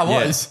 Yeah, I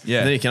was.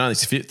 Yeah. Then you can only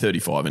fit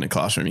 35 in a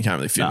classroom. You can't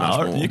really fit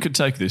much more. You could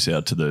take this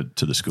out to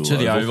the school. To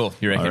the oval,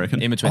 you reckon? I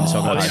reckon. In between the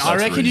soccer posts. I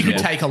reckon you could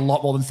reasonable. take a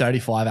lot more than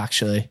 35,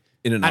 actually.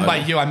 in an And oval. by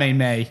you, I mean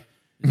me.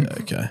 Yeah,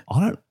 okay. I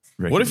don't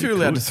reckon What if you're you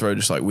allowed could. to throw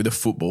just like with a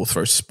football,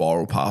 throw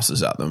spiral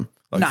passes at them?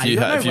 Like No, if, you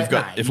got if no you've way-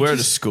 got, no, if you we're at a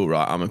just- school,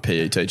 right? I'm a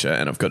PE teacher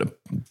and I've got a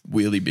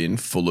wheelie bin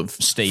full of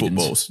Steedens.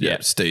 footballs, Yeah.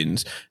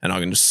 Steedens, and I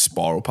can just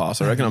spiral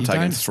pass. I reckon I'm You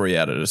taking don't- 3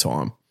 out at a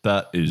time.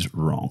 That is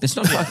wrong. It's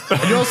not like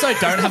You also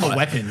don't have a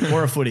weapon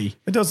or a footy.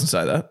 It doesn't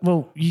say that.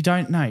 Well, you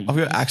don't know. I've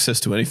got access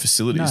to any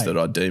facilities No. that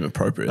I deem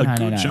appropriate. A No,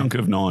 good no. chunk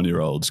of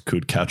 9-year-olds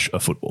could catch a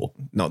football.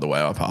 Not the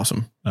way I pass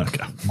them.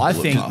 Okay. I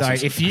think, though,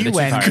 passes. if you That's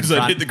went... your Because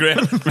I hit the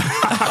ground.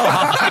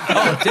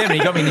 oh, damn it, he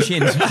got me in the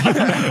shins.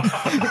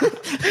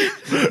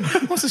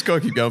 What's this guy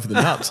keep going for the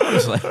nuts?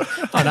 Honestly,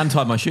 I'd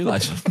untied my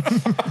shoelace.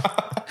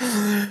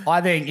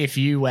 I think if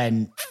you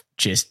went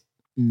just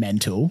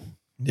mental,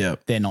 Yeah.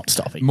 they're not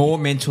stopping. More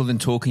mental than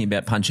talking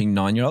about punching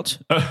 9-year-olds.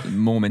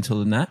 More mental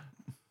than that.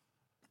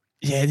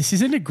 Yeah, this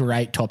isn't a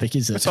great topic,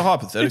 is it? It's a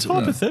hypothetical. It's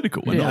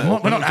hypothetical. Yeah,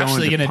 we're not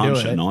actually going gonna do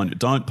punch a it. 9.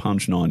 Don't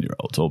punch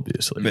 9-year-olds,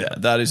 obviously. Yeah,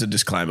 that is a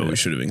disclaimer we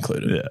should have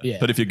included. Yeah. Yeah.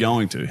 But if you're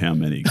going to, how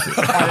many? Could?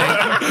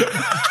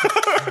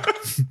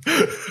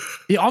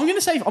 Yeah, I'm going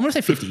to say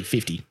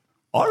 50.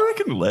 I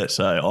reckon less.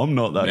 Hey, I'm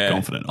not that Yeah.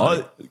 confident.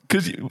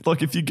 Because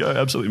like if you go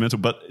absolutely mental,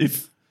 but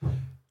if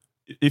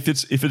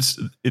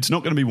it's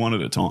not going to be one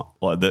at a time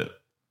like that.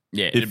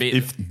 Yeah, If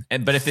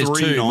but if there's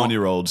 3 two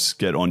 9-year-olds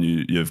get on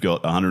you, you've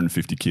got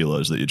 150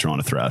 kilos that you're trying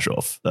to thrash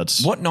off.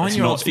 That's what that's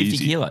 9-year-olds not 50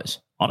 easy. kilos?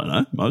 I don't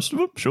know. Most of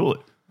them,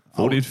 surely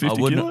 40 to 50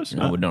 I would kilos.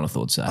 Not, I would not have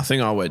thought so. I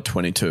think I weighed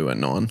 22 at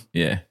 9.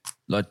 Yeah,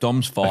 like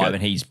Dom's 5 Okay.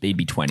 and he'd be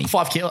 20.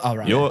 5 kilo. Oh,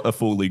 right. You're a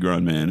fully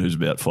grown man who's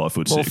about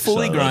 5'6". Well,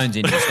 fully so grown's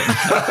interesting.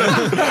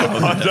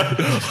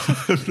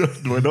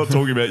 we're not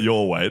talking about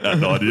your weight at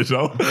 9 years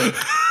old.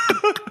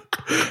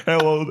 How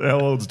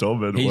old's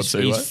Dom and what's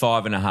he's he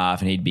 5.5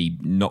 and he'd be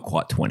not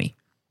quite 20.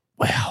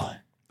 Wow.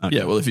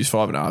 Yeah, well, if he's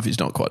 5.5, he's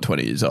not quite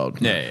 20 years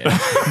old. Yeah.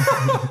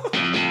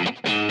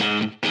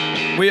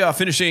 We are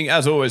finishing,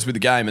 as always, with the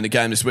game, and the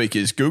game this week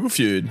is Google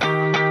Feud.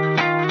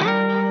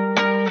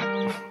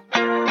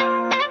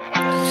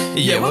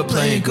 Yeah, we're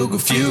playing Google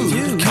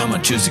Feud. Come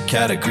on, choose a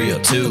category or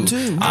two.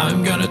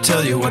 I'm gonna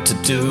tell you what to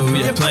do.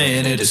 Yeah,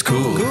 playing it is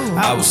cool.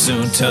 I will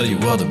soon tell you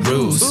all the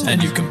rules,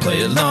 and you can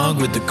play along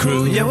with the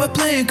crew. Yeah, we're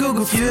playing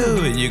Google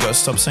Feud. You gotta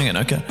stop singing,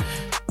 okay?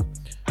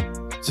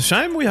 It's a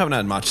shame we haven't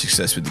had much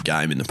success with the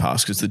game in the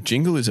past because the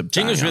jingle is a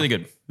Jingle's banger. really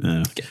good.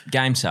 Yeah.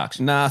 Game sucks.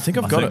 Nah, I think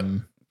I've got it.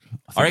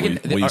 I reckon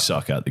we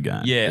suck at the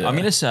game. Yeah, I'm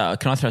gonna say.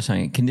 Can I throw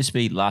something? Can this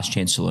be Last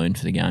Chance Saloon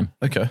for the game?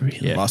 Okay.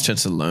 Yeah. Last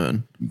chance to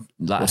learn.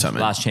 What's that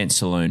mean? Last Chance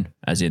Saloon,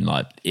 as in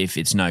like if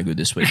it's no good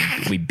this week,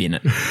 we bin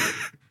it.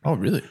 Oh,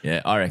 really?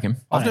 Yeah, I reckon.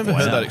 I've never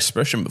heard that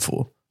expression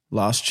before.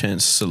 Last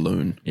chance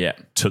saloon. Yeah,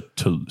 To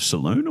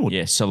saloon or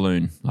yeah,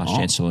 saloon. Last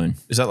Chance Saloon.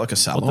 Is that like a what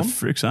salon? the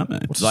frick's that mean?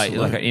 What's a Like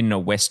saloon? in a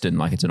western,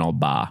 like it's an old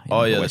bar.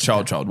 Oh, yeah, the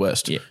Western. Child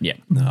West. Yeah, yeah,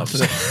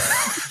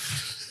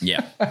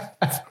 yeah.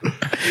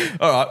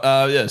 All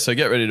right. So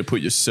get ready to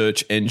put your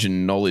search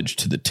engine knowledge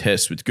to the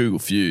test with Google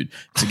Feud.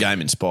 It's a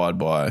game inspired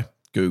by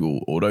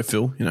Google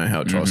autofill. You know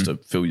how it tries to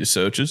fill your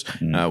searches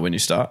when you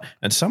start.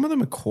 And some of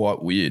them are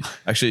quite weird.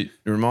 Actually,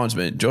 it reminds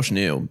me, Josh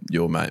Neal,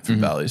 your mate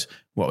from Bally's,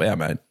 well, our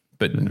mate,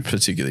 but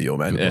particularly your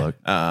mate.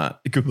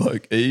 Good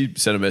bloke. He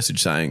sent a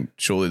message saying,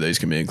 surely these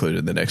can be included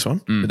in the next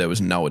one. But there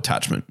was no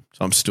attachment.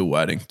 So I'm still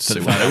waiting to see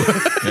what they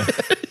were.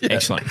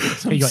 Excellent.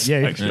 He got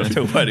you.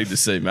 Still waiting to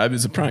see. Maybe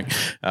it's a prank.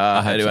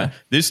 Anyway,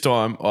 this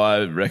time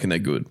I reckon they're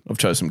good. I've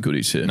chosen some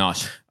goodies here.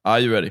 Nice. Are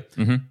you ready?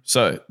 Mm-hmm.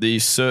 So the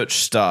search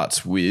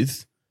starts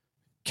with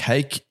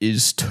cake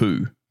is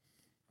 2.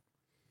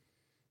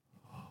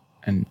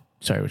 And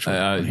sorry, which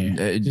one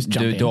here? Just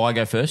jump in. Do I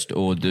go first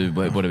or what do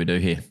we do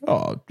here?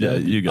 Oh, yeah,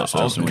 you go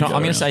first. I'm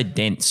going to say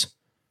dense.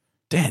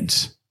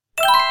 Dense.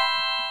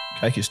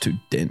 Cake is 2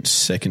 dense.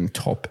 Second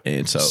top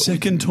answer.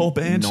 Second top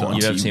answer.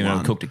 You've ever seen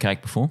anyone cooked a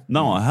cake before?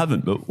 No, I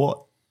haven't. But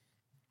what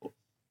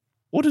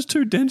is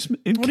 2 dense in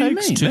What do you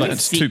cakes? mean?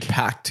 It's too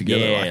packed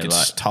together. Yeah,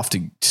 it's tough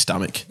to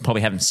stomach.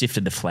 Probably haven't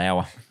sifted the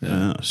flour.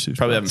 Yeah,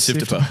 Probably haven't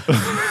sifted it.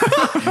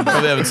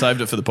 Probably haven't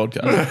saved it for the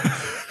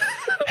podcast.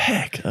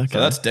 Heck. Okay. So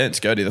that's dense,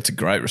 Cody. That's a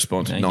great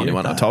response. Thank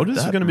 91. you. I told you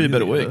this is going to be a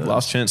better really week. hurts.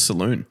 Last chance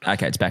saloon.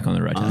 Okay, it's back on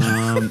the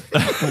rotation.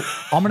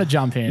 I'm going to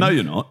jump in. No,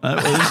 you're not.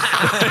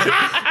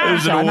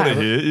 There's an order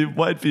here. You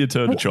wait for your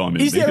turn to chime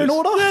in. Is there an because-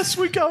 order? Yes,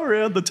 we go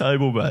around the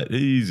table, mate.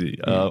 Easy.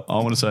 I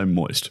want to say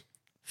moist.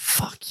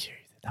 Fuck you.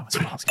 That was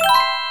what I was going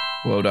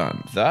Well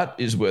done. That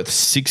is worth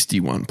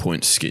 61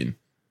 points, Skin.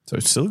 So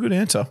it's still a good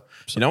answer.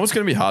 You know what's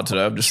going to be hard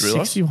today? I've just to.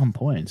 realised. 61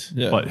 points.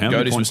 Yeah. Wait, how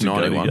many Goaties points was did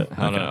Goaty 91. get?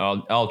 I don't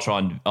know. I'll try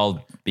and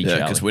I'll be Yeah,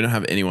 Charlie. because we don't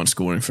have anyone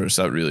scoring for us.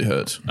 That really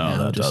hurts. Oh,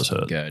 that does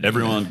hurt. Goaty.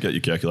 Everyone, get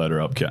your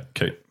calculator up.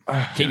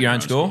 Keep your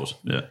own score. scores.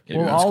 Yeah.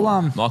 Well,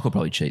 I'll Michael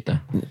probably cheat though.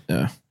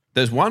 Yeah.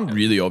 There's one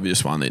really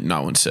obvious one that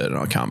no one said, and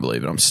I can't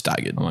believe it. I'm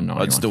staggered. Oh, no,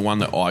 It's the one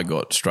that I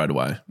got straight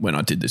away when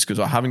I did this because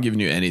I haven't given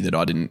you any that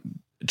I didn't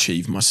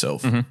achieve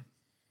myself. Do you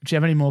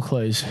have any more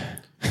clues?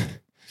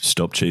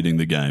 Stop cheating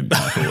the game,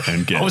 Michael,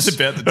 and guess. I was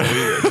about to do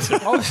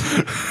it.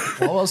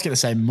 I was going to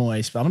say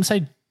moist, but I'm going to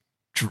say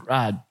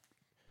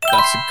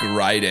That's a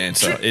great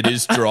answer. It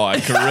is dry.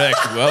 Correct.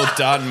 Well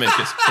done,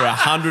 Mikas. For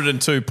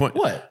 102 points.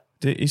 What?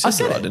 He said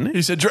said dry, it. didn't he?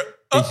 He said,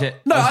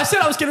 No, I said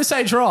I was going to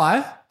say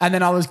dry, and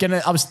then I was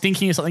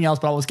thinking of something else,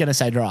 but I was going to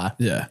say dry.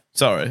 Yeah.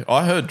 Sorry.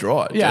 I heard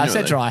dry. Yeah, I genuinely.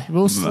 said dry.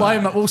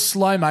 We'll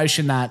slow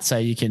motion that so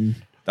you can.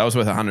 That was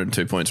worth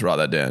 102 points. Write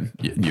that down.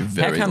 You're How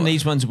very come lucky.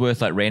 these ones are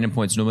worth like random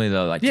points? Normally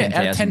they're like Yeah,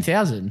 out of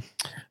 10,000.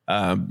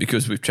 10,000.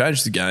 Because we've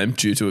changed the game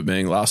due to it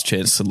being Last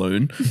Chance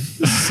Saloon.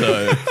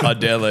 So I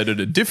downloaded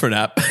a different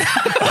app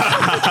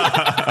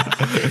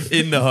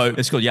in the hope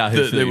It's called Yahoo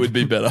that there Food. would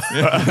be better.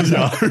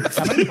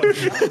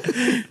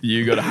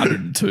 You got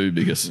 102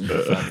 because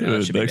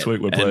next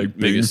week we're playing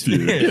Big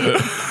Feud.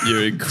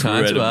 You're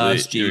incredibly,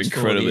 ask you're Jeeves for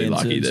incredibly the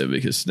lucky answers. there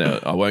because now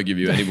I won't give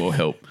you any more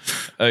help.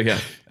 Okay.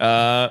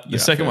 The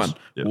second first. one.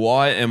 Yep.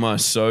 Why am I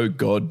so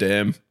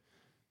goddamn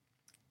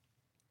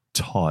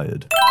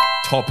Tired.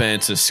 top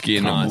answer,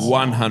 Skin? Nice.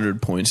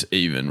 100 points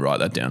even. Write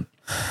that down.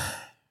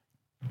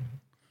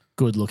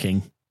 Good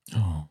looking.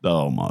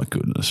 Oh, my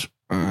goodness.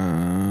 I'm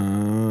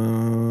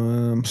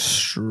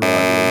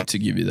struggling to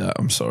give you that.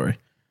 I'm sorry.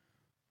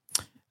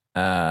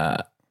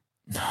 I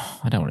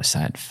don't want to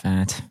say it.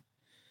 Fat.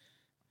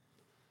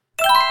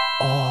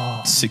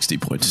 60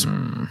 points.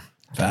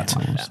 That.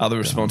 Other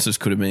responses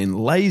could have been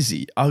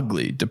lazy,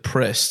 ugly,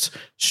 depressed,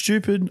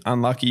 stupid,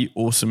 unlucky,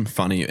 awesome,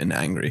 funny, and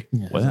angry.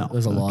 Wow.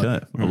 There's a lot.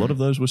 Okay. A lot of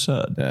those were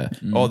sad. Yeah.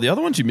 Oh, the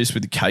other ones you missed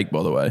with the cake,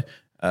 by the way.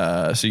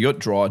 So you got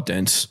dry,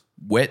 dense,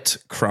 wet,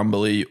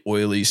 crumbly,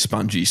 oily,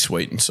 spongy,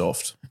 sweet, and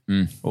soft.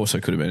 Also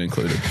could have been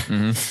included.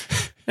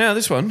 Now,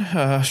 this one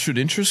should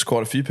interest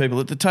quite a few people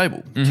at the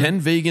table.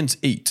 Can vegans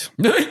eat?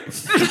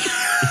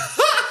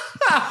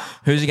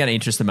 Who's it going to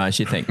interest the most,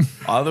 you think?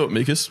 I thought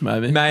Mikas,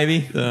 maybe.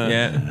 Maybe.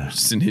 Yeah.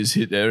 Just in his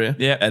hit area.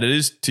 Yeah. And it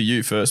is to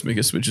you first,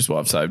 Mikas, which is why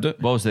I've saved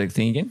it. What was the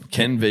thing again?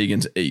 Can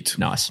vegans eat?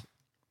 Nice.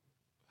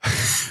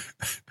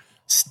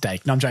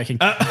 Steak. No, I'm joking.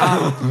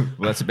 Well,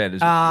 that's about as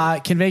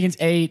Can vegans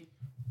eat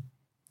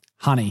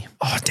honey?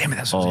 Oh, damn it.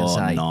 That's what I was Oh,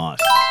 going to say. nice.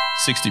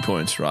 60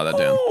 points. Write that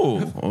down.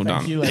 Well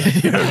done. you.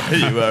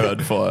 You are on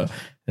fire.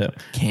 Yeah.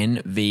 Can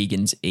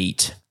vegans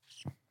eat?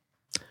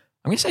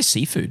 I'm going to say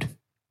seafood.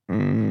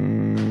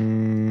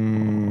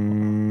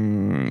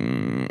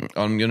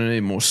 I'm going to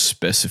need more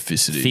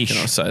specificity. Fish.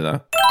 Can I say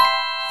that?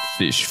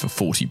 Fish for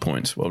 40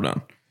 points. Well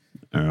done.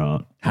 All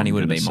right. Honey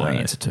would have I'm been gonna my say,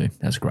 answer too.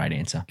 That's a great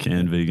answer.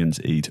 Can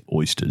vegans eat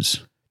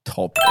oysters?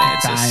 Top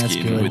answer, Dang, that's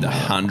Skin, good. with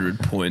 100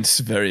 points.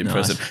 Very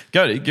impressive. Nice.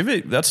 Go, give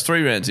it. That's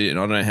 3 rounds in. I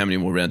don't know how many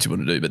more rounds you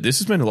want to do, but this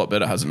has been a lot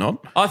better, has it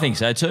not? I think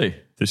so too.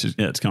 This is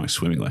it's going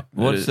swimmingly.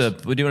 What's the?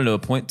 Would you want to do a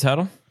point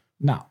total?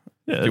 No.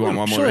 Yeah, Do you want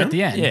one more Sure, round? at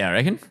the end. Yeah, I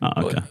reckon. Oh,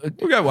 okay.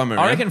 We'll go one more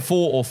I round. reckon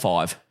 4 or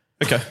 5.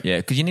 Okay. Yeah,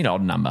 because you need an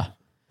odd number.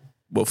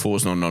 Well,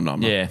 4's not a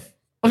number. Yeah.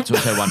 Let's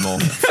also one more.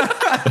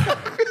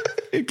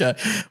 Okay.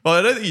 Well,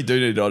 I don't think you do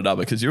need an odd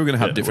number because you're going to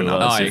have different well,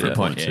 numbers. oh, yeah, here. good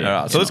point, yeah.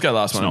 All right. So let's go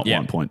last It's one. not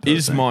 1 point. per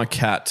Is thing. my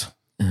cat?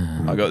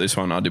 I got this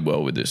one. I did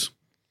well with this.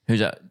 Who's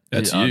that?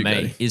 That's you, me.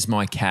 Gary. Is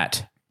my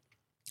cat.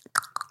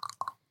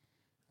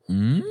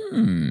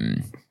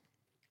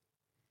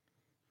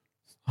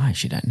 I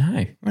actually don't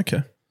know.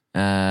 Okay.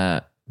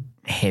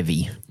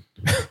 Heavy.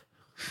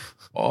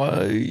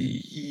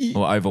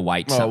 Or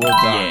overweight. Oh, well something.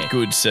 done. Yeah.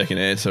 Good second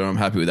answer. I'm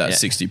happy with that. Yeah.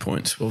 60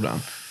 points. Well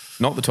done.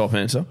 Not the top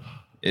answer.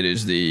 It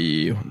is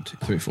the 1, 2,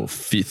 3, 4,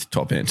 5th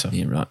top answer.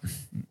 Yeah, right.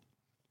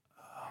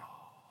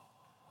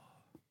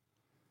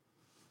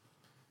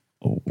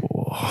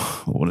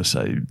 I want to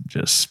say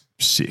just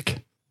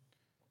sick.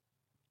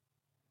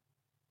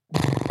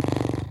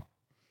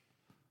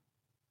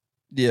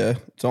 Yeah,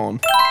 it's on.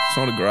 It's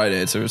not a great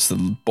answer. It's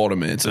the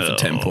bottom answer for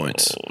 10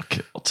 points.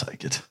 Okay, I'll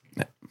take it.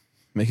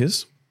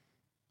 Mickers?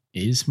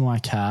 Is my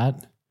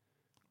cat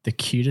the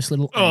cutest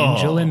little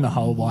angel in the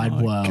whole wide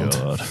world?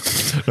 God.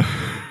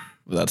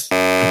 That's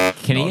Can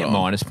he not get on.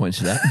 minus points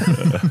for that?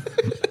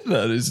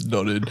 That is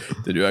not it.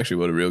 Did you actually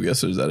want a real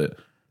guess or is that it?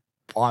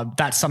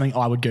 That's something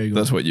I would Google.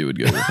 That's what you would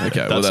Google.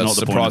 Okay, well, That's that's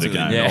not the point of the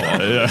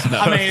surprisingly game.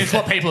 not. I mean, it's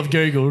what people have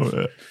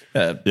Googled.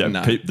 Yeah,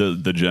 no.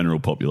 the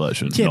general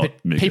population. Yeah, not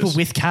but Mickers. people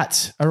with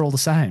cats are all the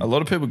same. A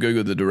lot of people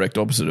Google the direct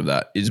opposite of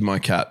that. Is my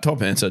cat,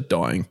 top answer,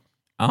 dying.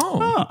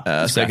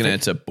 Oh. Second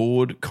answer,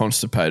 bored,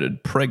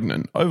 constipated,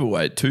 pregnant,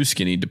 overweight, too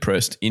skinny,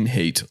 depressed, in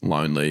heat,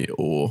 lonely,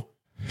 or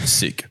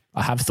sick.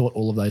 I have thought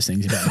all of those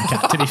things about my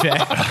cat, to be fair.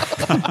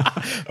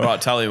 All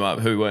right, tally him up.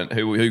 Who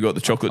got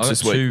the chocolates I got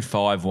this week?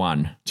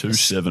 251.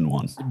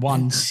 271.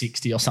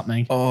 160 or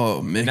something.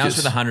 Oh, Mickers. That was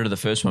for the 100 of the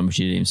first one, which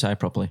you didn't even say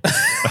properly.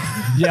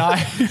 Yeah,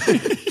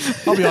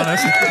 I'll be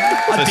honest.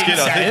 I didn't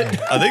say it.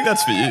 I think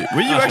that's for you.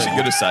 Were you actually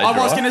going to say I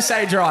dry? was going to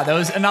say dry. There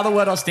was another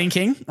word I was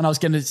thinking, and I was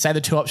going to say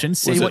the two options.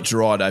 See Was what it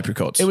dried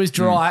apricots? it was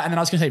dry, and then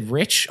I was going to say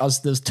rich.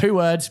 There's two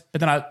words, but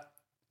then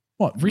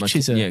rich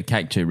is a Yeah,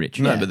 cake too rich.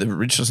 No, Yeah. but the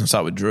rich doesn't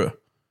start with Drew.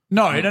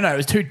 no. It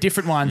was two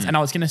different ones, and I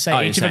was going to say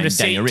Oh, each you're of them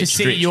saying Daniel Rich,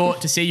 Rich.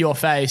 to see your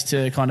face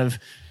to kind of,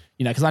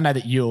 because I know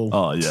that you'll.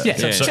 Oh, yeah. Yeah,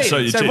 so it's cheating. you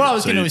So cheated. what I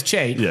was So going to do you- was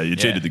cheat. Yeah, you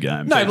cheated the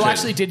game. No, well, I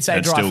actually did say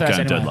and dry still first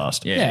came anyway. dead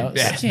last. Yeah.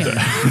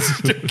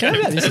 Go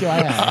about this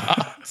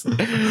guy.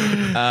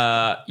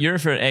 You're in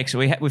for an X.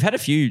 We've had a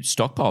few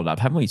stockpiled up,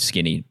 haven't we,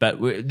 Skinny? But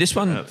this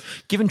one,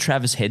 given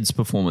Travis Head's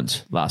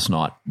performance last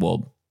night,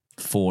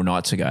 4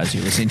 nights ago, as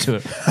you listen to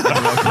it,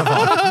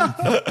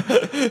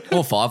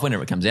 or 5,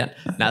 whenever it comes out.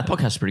 No, the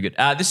podcast is pretty good.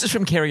 This is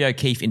from Kerry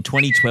O'Keefe in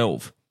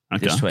 2012.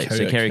 This tweet.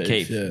 So Kerry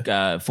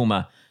O'Keefe,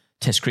 former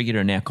Test cricketer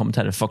and now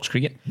commentator of Fox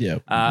Cricket. Yeah.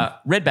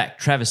 Redback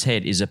Travis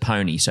Head is a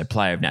pony, so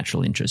player of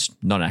natural interest,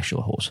 not an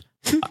actual horse.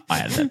 I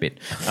added that bit.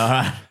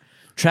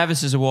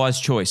 Travis is a wise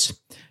choice.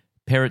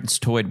 Parents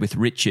toyed with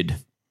Richard.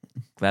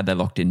 Glad they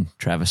locked in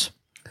Travis.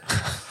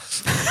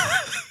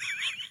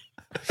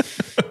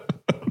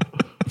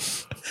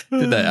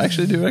 Did they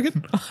actually do you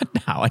reckon?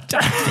 No, I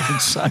don't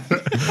think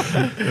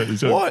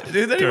so. Why?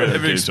 Did anyone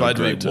ever Keeps on explain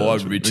to me great why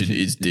terms. Richard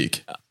is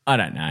Dick? I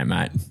don't know,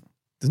 mate.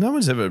 Because no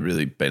one's ever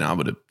really been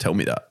able to tell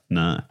me that.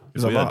 No.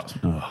 Because I'm up.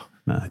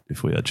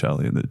 If we had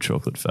Charlie and the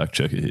chocolate fact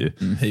checker here,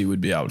 He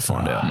would be able to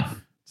find out.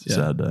 it's a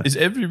sad day. Is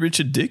every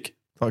Richard Dick?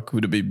 Like,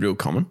 would it be real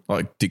common?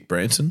 Like Dick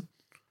Branson?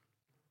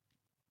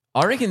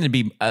 I reckon there'd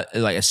be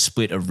like a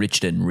split of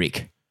Richard and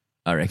Rick.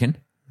 I reckon.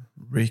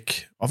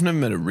 Rick. I've never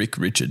met a Rick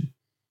Richard.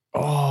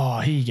 Oh,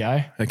 here you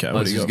go. Okay, Well,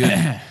 what do this you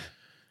is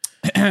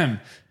got? good.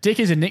 Dick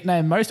is a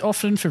nickname most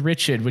often for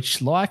Richard,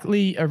 which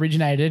likely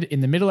originated in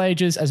the Middle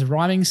Ages as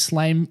rhyming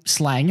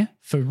slang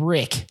for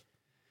Rick.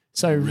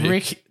 So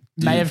Rick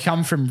may have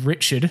come from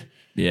Richard,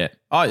 Yeah.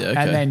 Oh, yeah, okay.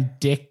 and then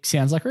Dick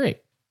sounds like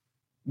Rick.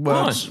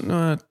 well, Nice.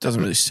 no, it doesn't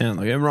really sound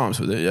like it. It rhymes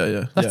with it.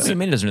 Yeah. That's what I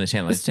mean. It doesn't really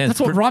sound like it. Sounds That's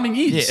what rhyming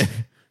is. Yeah.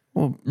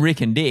 Well,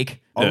 Rick and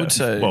Dick. I would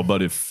say. Well,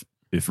 but if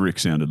Rick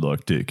sounded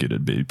like Dick,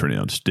 it'd be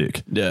pronounced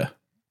Dick. yeah.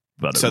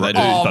 But So it, they do.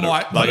 Oh, but it-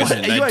 my- but it- what? Are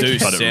you they do okay?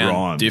 but it sound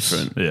rhymes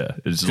different. Yeah,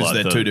 it's 'Cause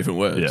they're two different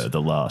words. Yeah, the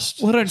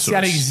last. Well, they don't sort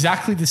sound of-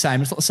 exactly the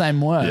same. It's not the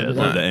same word. Yeah, but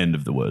the, like- the end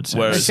of the word.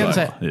 Whereas It sounds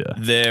like, like- yeah,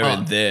 there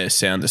and there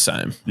sound the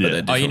same. But Yeah. they're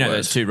Oh, different you know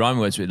words. those two rhyme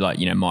words with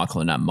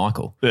Michael and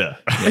Michael. yeah.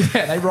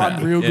 yeah, they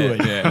rhyme real good.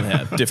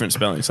 Yeah, different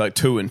spellings. Like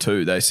 2 and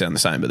 2, they sound the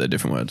same, but they're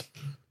different words.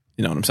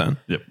 You know what I'm saying?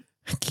 Yep.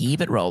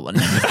 Keep it rolling.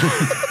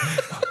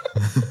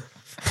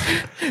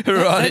 Right.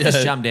 Don't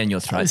just jump down your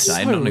throat, It's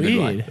Dave. so Not in a good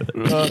way.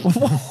 weird.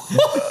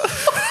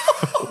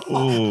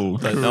 Oh,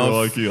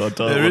 crikey, I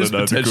don't There want is to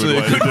know the good potentially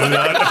way a to do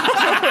that.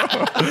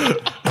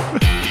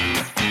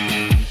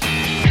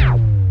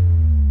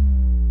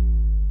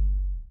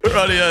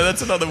 Rightio,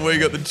 that's another We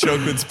Got the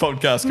Chocolates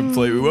podcast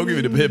complete. We welcome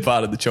you to be a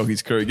part of the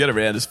Chockies crew. Get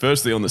around us,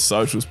 firstly on the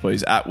socials,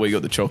 please, at We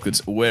Got the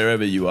Chocolates,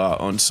 wherever you are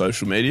on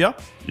social media.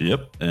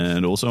 Yep,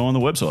 and also on the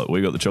website,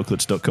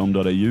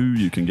 wegotthechocolates.com.au.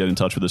 You can get in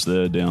touch with us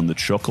there down the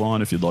choc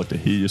line if you'd like to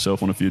hear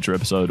yourself on a future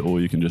episode, or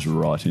you can just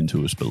write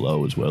into us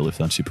below as well if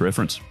that's your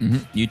preference.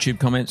 YouTube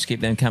comments,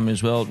 keep them coming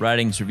as well.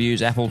 Ratings,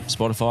 reviews, Apple,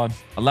 Spotify.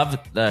 I love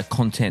the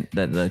content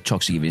that the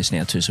Chocks are giving us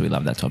now too, so we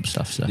love that type of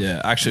stuff. So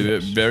Yeah, actually, a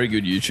very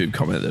good YouTube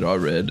comment that I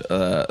read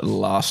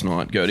last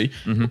night, Gertie,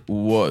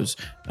 was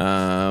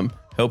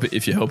help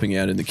if you're helping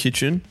out in the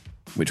kitchen,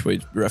 which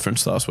we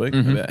referenced last week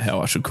about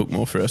how I should cook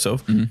more for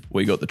ourselves.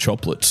 We got the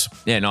chocolates.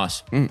 Yeah,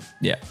 nice.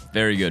 Yeah,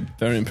 very good.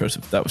 Very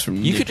impressive. That was from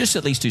You Nick. could just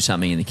at least do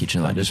something in the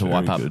kitchen, like just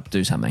wipe up,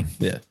 do something.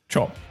 Yeah,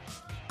 chop.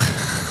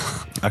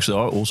 Actually,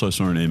 I also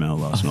saw an email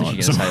last night. You're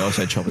going to say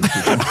also chop in the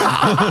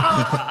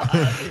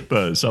kitchen.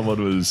 But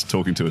someone was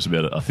talking to us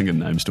about it. I think a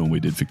name storm we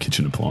did for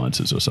kitchen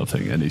appliances or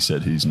something, and he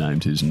said he's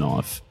named his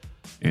knife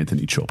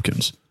Anthony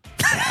Chopkins.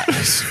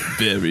 That's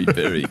very,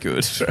 very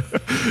good.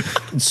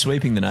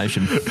 Sweeping the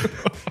nation.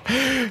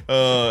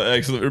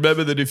 Excellent.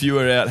 Remember that if you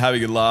are out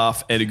having a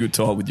laugh and a good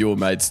time with your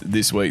mates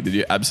this week, that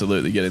you're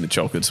absolutely getting the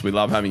chocolates. We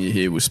love having you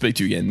here. We'll speak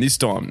to you again this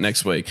time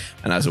next week.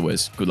 And as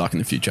always, good luck in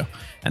the future.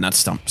 And that's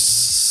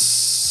Stumps.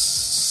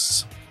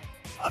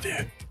 Love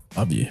you.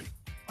 Love you.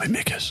 Hey,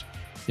 Mickers.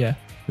 Yeah.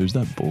 Who's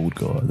that bald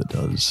guy that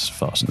does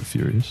Fast and the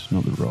Furious?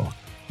 Not The Rock.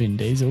 Vin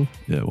Diesel.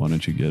 Yeah, why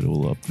don't you get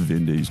all up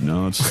Vin Diesel's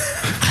nuts?